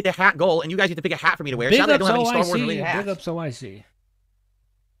have now hit the hat goal, and you guys get to pick a hat for me to wear. Big Sadly, I ups don't have any Star Wars related OIC. hats. Big ups OIC.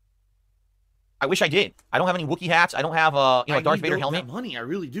 I wish I did. I don't have any Wookiee hats. I don't have a Darth Vader helmet. That money, I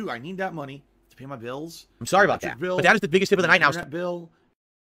really do. I need that money to pay my bills. I'm sorry about that. But that is the biggest tip of the night now. Bill.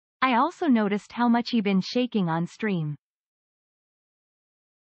 I also noticed how much he been shaking on stream.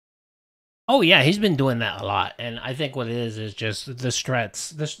 Oh yeah, he's been doing that a lot, and I think what it is just the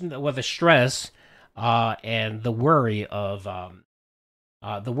stress, the stress, and the worry of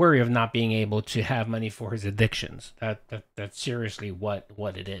not being able to have money for his addictions. That's seriously what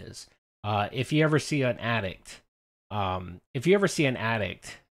it is. If you ever see an addict,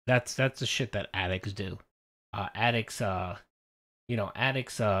 that's the shit that addicts do. Addicts, they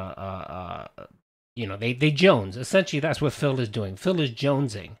Jones. Essentially, that's what Phil is doing. Phil is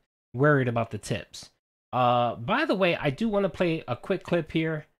jonesing, worried about the tips. By the way, I do want to play a quick clip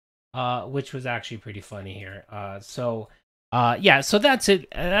here, which was actually pretty funny here. So that's it.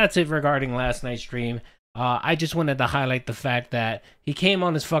 That's it regarding last night's stream. I just wanted to highlight the fact that he came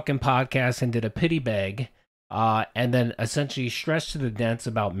on his fucking podcast and did a pity beg, and then essentially stressed to the dents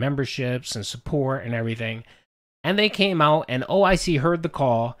about memberships and support and everything. And they came out, and OIC heard the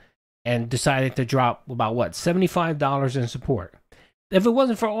call and decided to drop about $75 in support. If it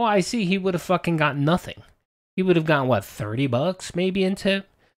wasn't for OIC, he would have fucking got nothing. He would have gotten, $30 maybe in tip?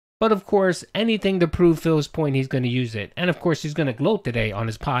 But of course, anything to prove Phil's point, he's going to use it. And of course, he's going to gloat today on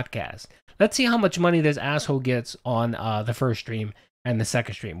his podcast. Let's see how much money this asshole gets on the first stream and the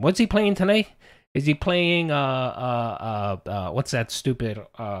second stream. What's he playing tonight? Is he playing, what's that stupid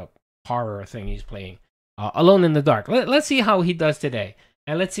horror thing he's playing? Alone in the Dark. Let's see how he does today.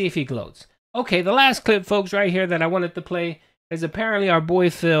 And let's see if he gloats. Okay, the last clip, folks, right here that I wanted to play is apparently our boy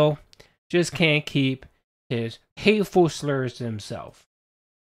Phil just can't keep his hateful slurs to himself.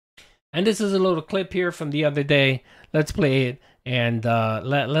 And this is a little clip here from the other day. Let's play it, and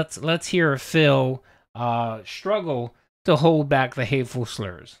let's hear Phil struggle to hold back the hateful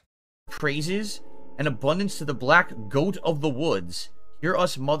slurs. Praises and abundance to the black goat of the woods. Hear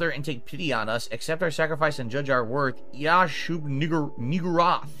us, mother, and take pity on us. Accept our sacrifice and judge our worth. Yashub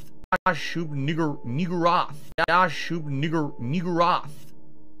Nigurath. Yashub Nigurath. Yashub Nigurath.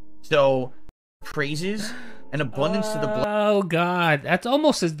 So, praises and abundance to the black. Oh God, that's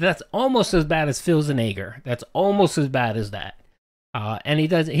almost as bad as Phil's a nigger. That's almost as bad as that. And he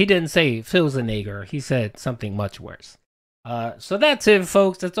didn't say Phil's a nigger. He said something much worse. So that's it,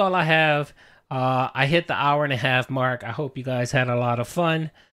 folks. That's all I have. I hit the hour-and-a-half mark. I hope you guys had a lot of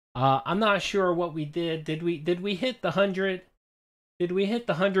fun. I'm not sure what we did. Did we hit the 100? Did we hit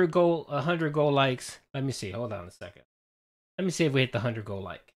the 100 goal likes? Let me see. Hold on a second. Let me see if we hit the 100 goal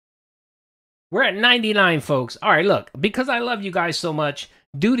like. We're at 99, folks. All right, look, because I love you guys so much,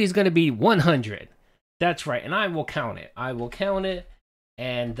 Doody's going to be 100. That's right, and I will count it. I will count it,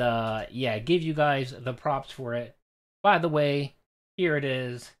 and yeah, give you guys the props for it. By the way, here it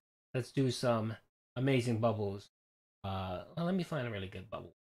is. Let's do some amazing bubbles. Well, let me find a really good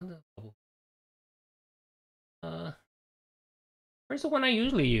bubble. Where's the one I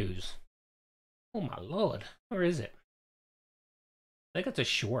usually use? Oh my lord, where is it? I think it's a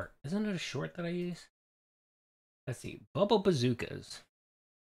short. Isn't it a short that I use? Let's see. Bubble bazookas.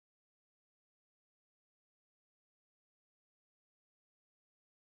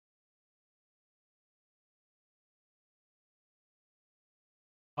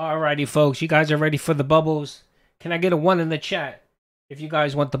 Alrighty, folks. You guys are ready for the bubbles? Can I get a 1 in the chat if you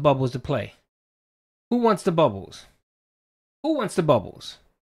guys want the bubbles to play? Who wants the bubbles? Who wants the bubbles?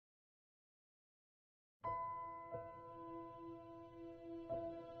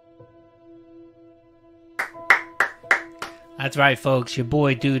 That's right, folks. Your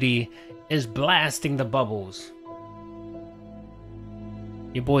boy Doody is blasting the bubbles.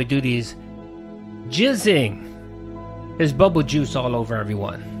 Your boy Doody's jizzing his bubble juice all over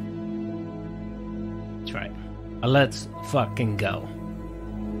everyone. That's right. Let's fucking go.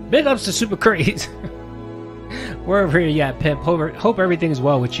 Big ups to Super Craze. Wherever you're at, Pimp. Hope everything's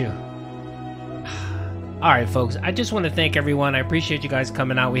well with you. Alright, folks. I just want to thank everyone. I appreciate you guys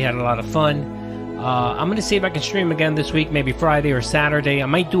coming out. We had a lot of fun. I'm going to see if I can stream again this week. Maybe Friday or Saturday. I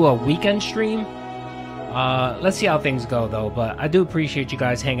might do a weekend stream. Let's see how things go, though. But I do appreciate you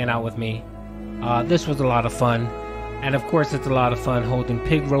guys hanging out with me. This was a lot of fun. And, of course, it's a lot of fun holding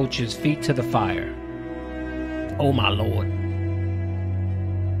Pig Roach's feet to the fire. Oh, my lord.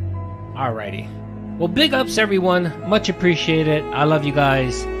 Alrighty. Well, big ups, everyone. Much appreciated. I love you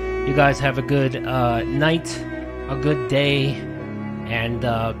guys. You guys have a good night, a good day, and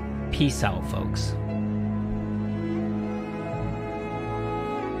peace out, folks.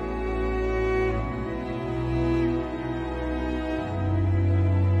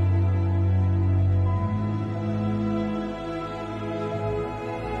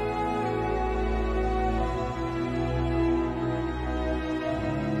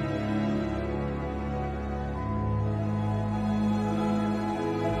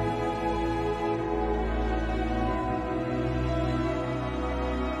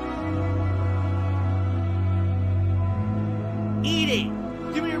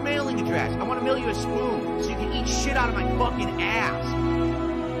 Give me your mailing address. I want to mail you a spoon so you can eat shit out of my fucking ass.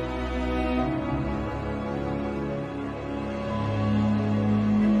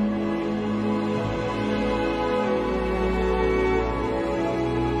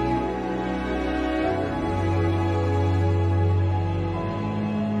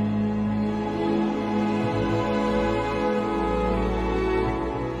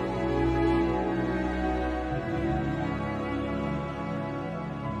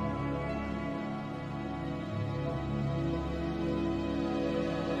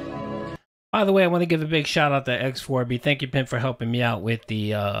 By the way, I want to give a big shout out to X4B. Thank you, Pimp, for helping me out with the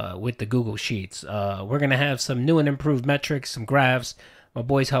Google Sheets. We're gonna have some new and improved metrics, some graphs. My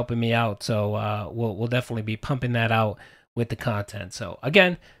boy's helping me out, so we'll definitely be pumping that out with the content. So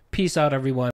again, peace out, everyone.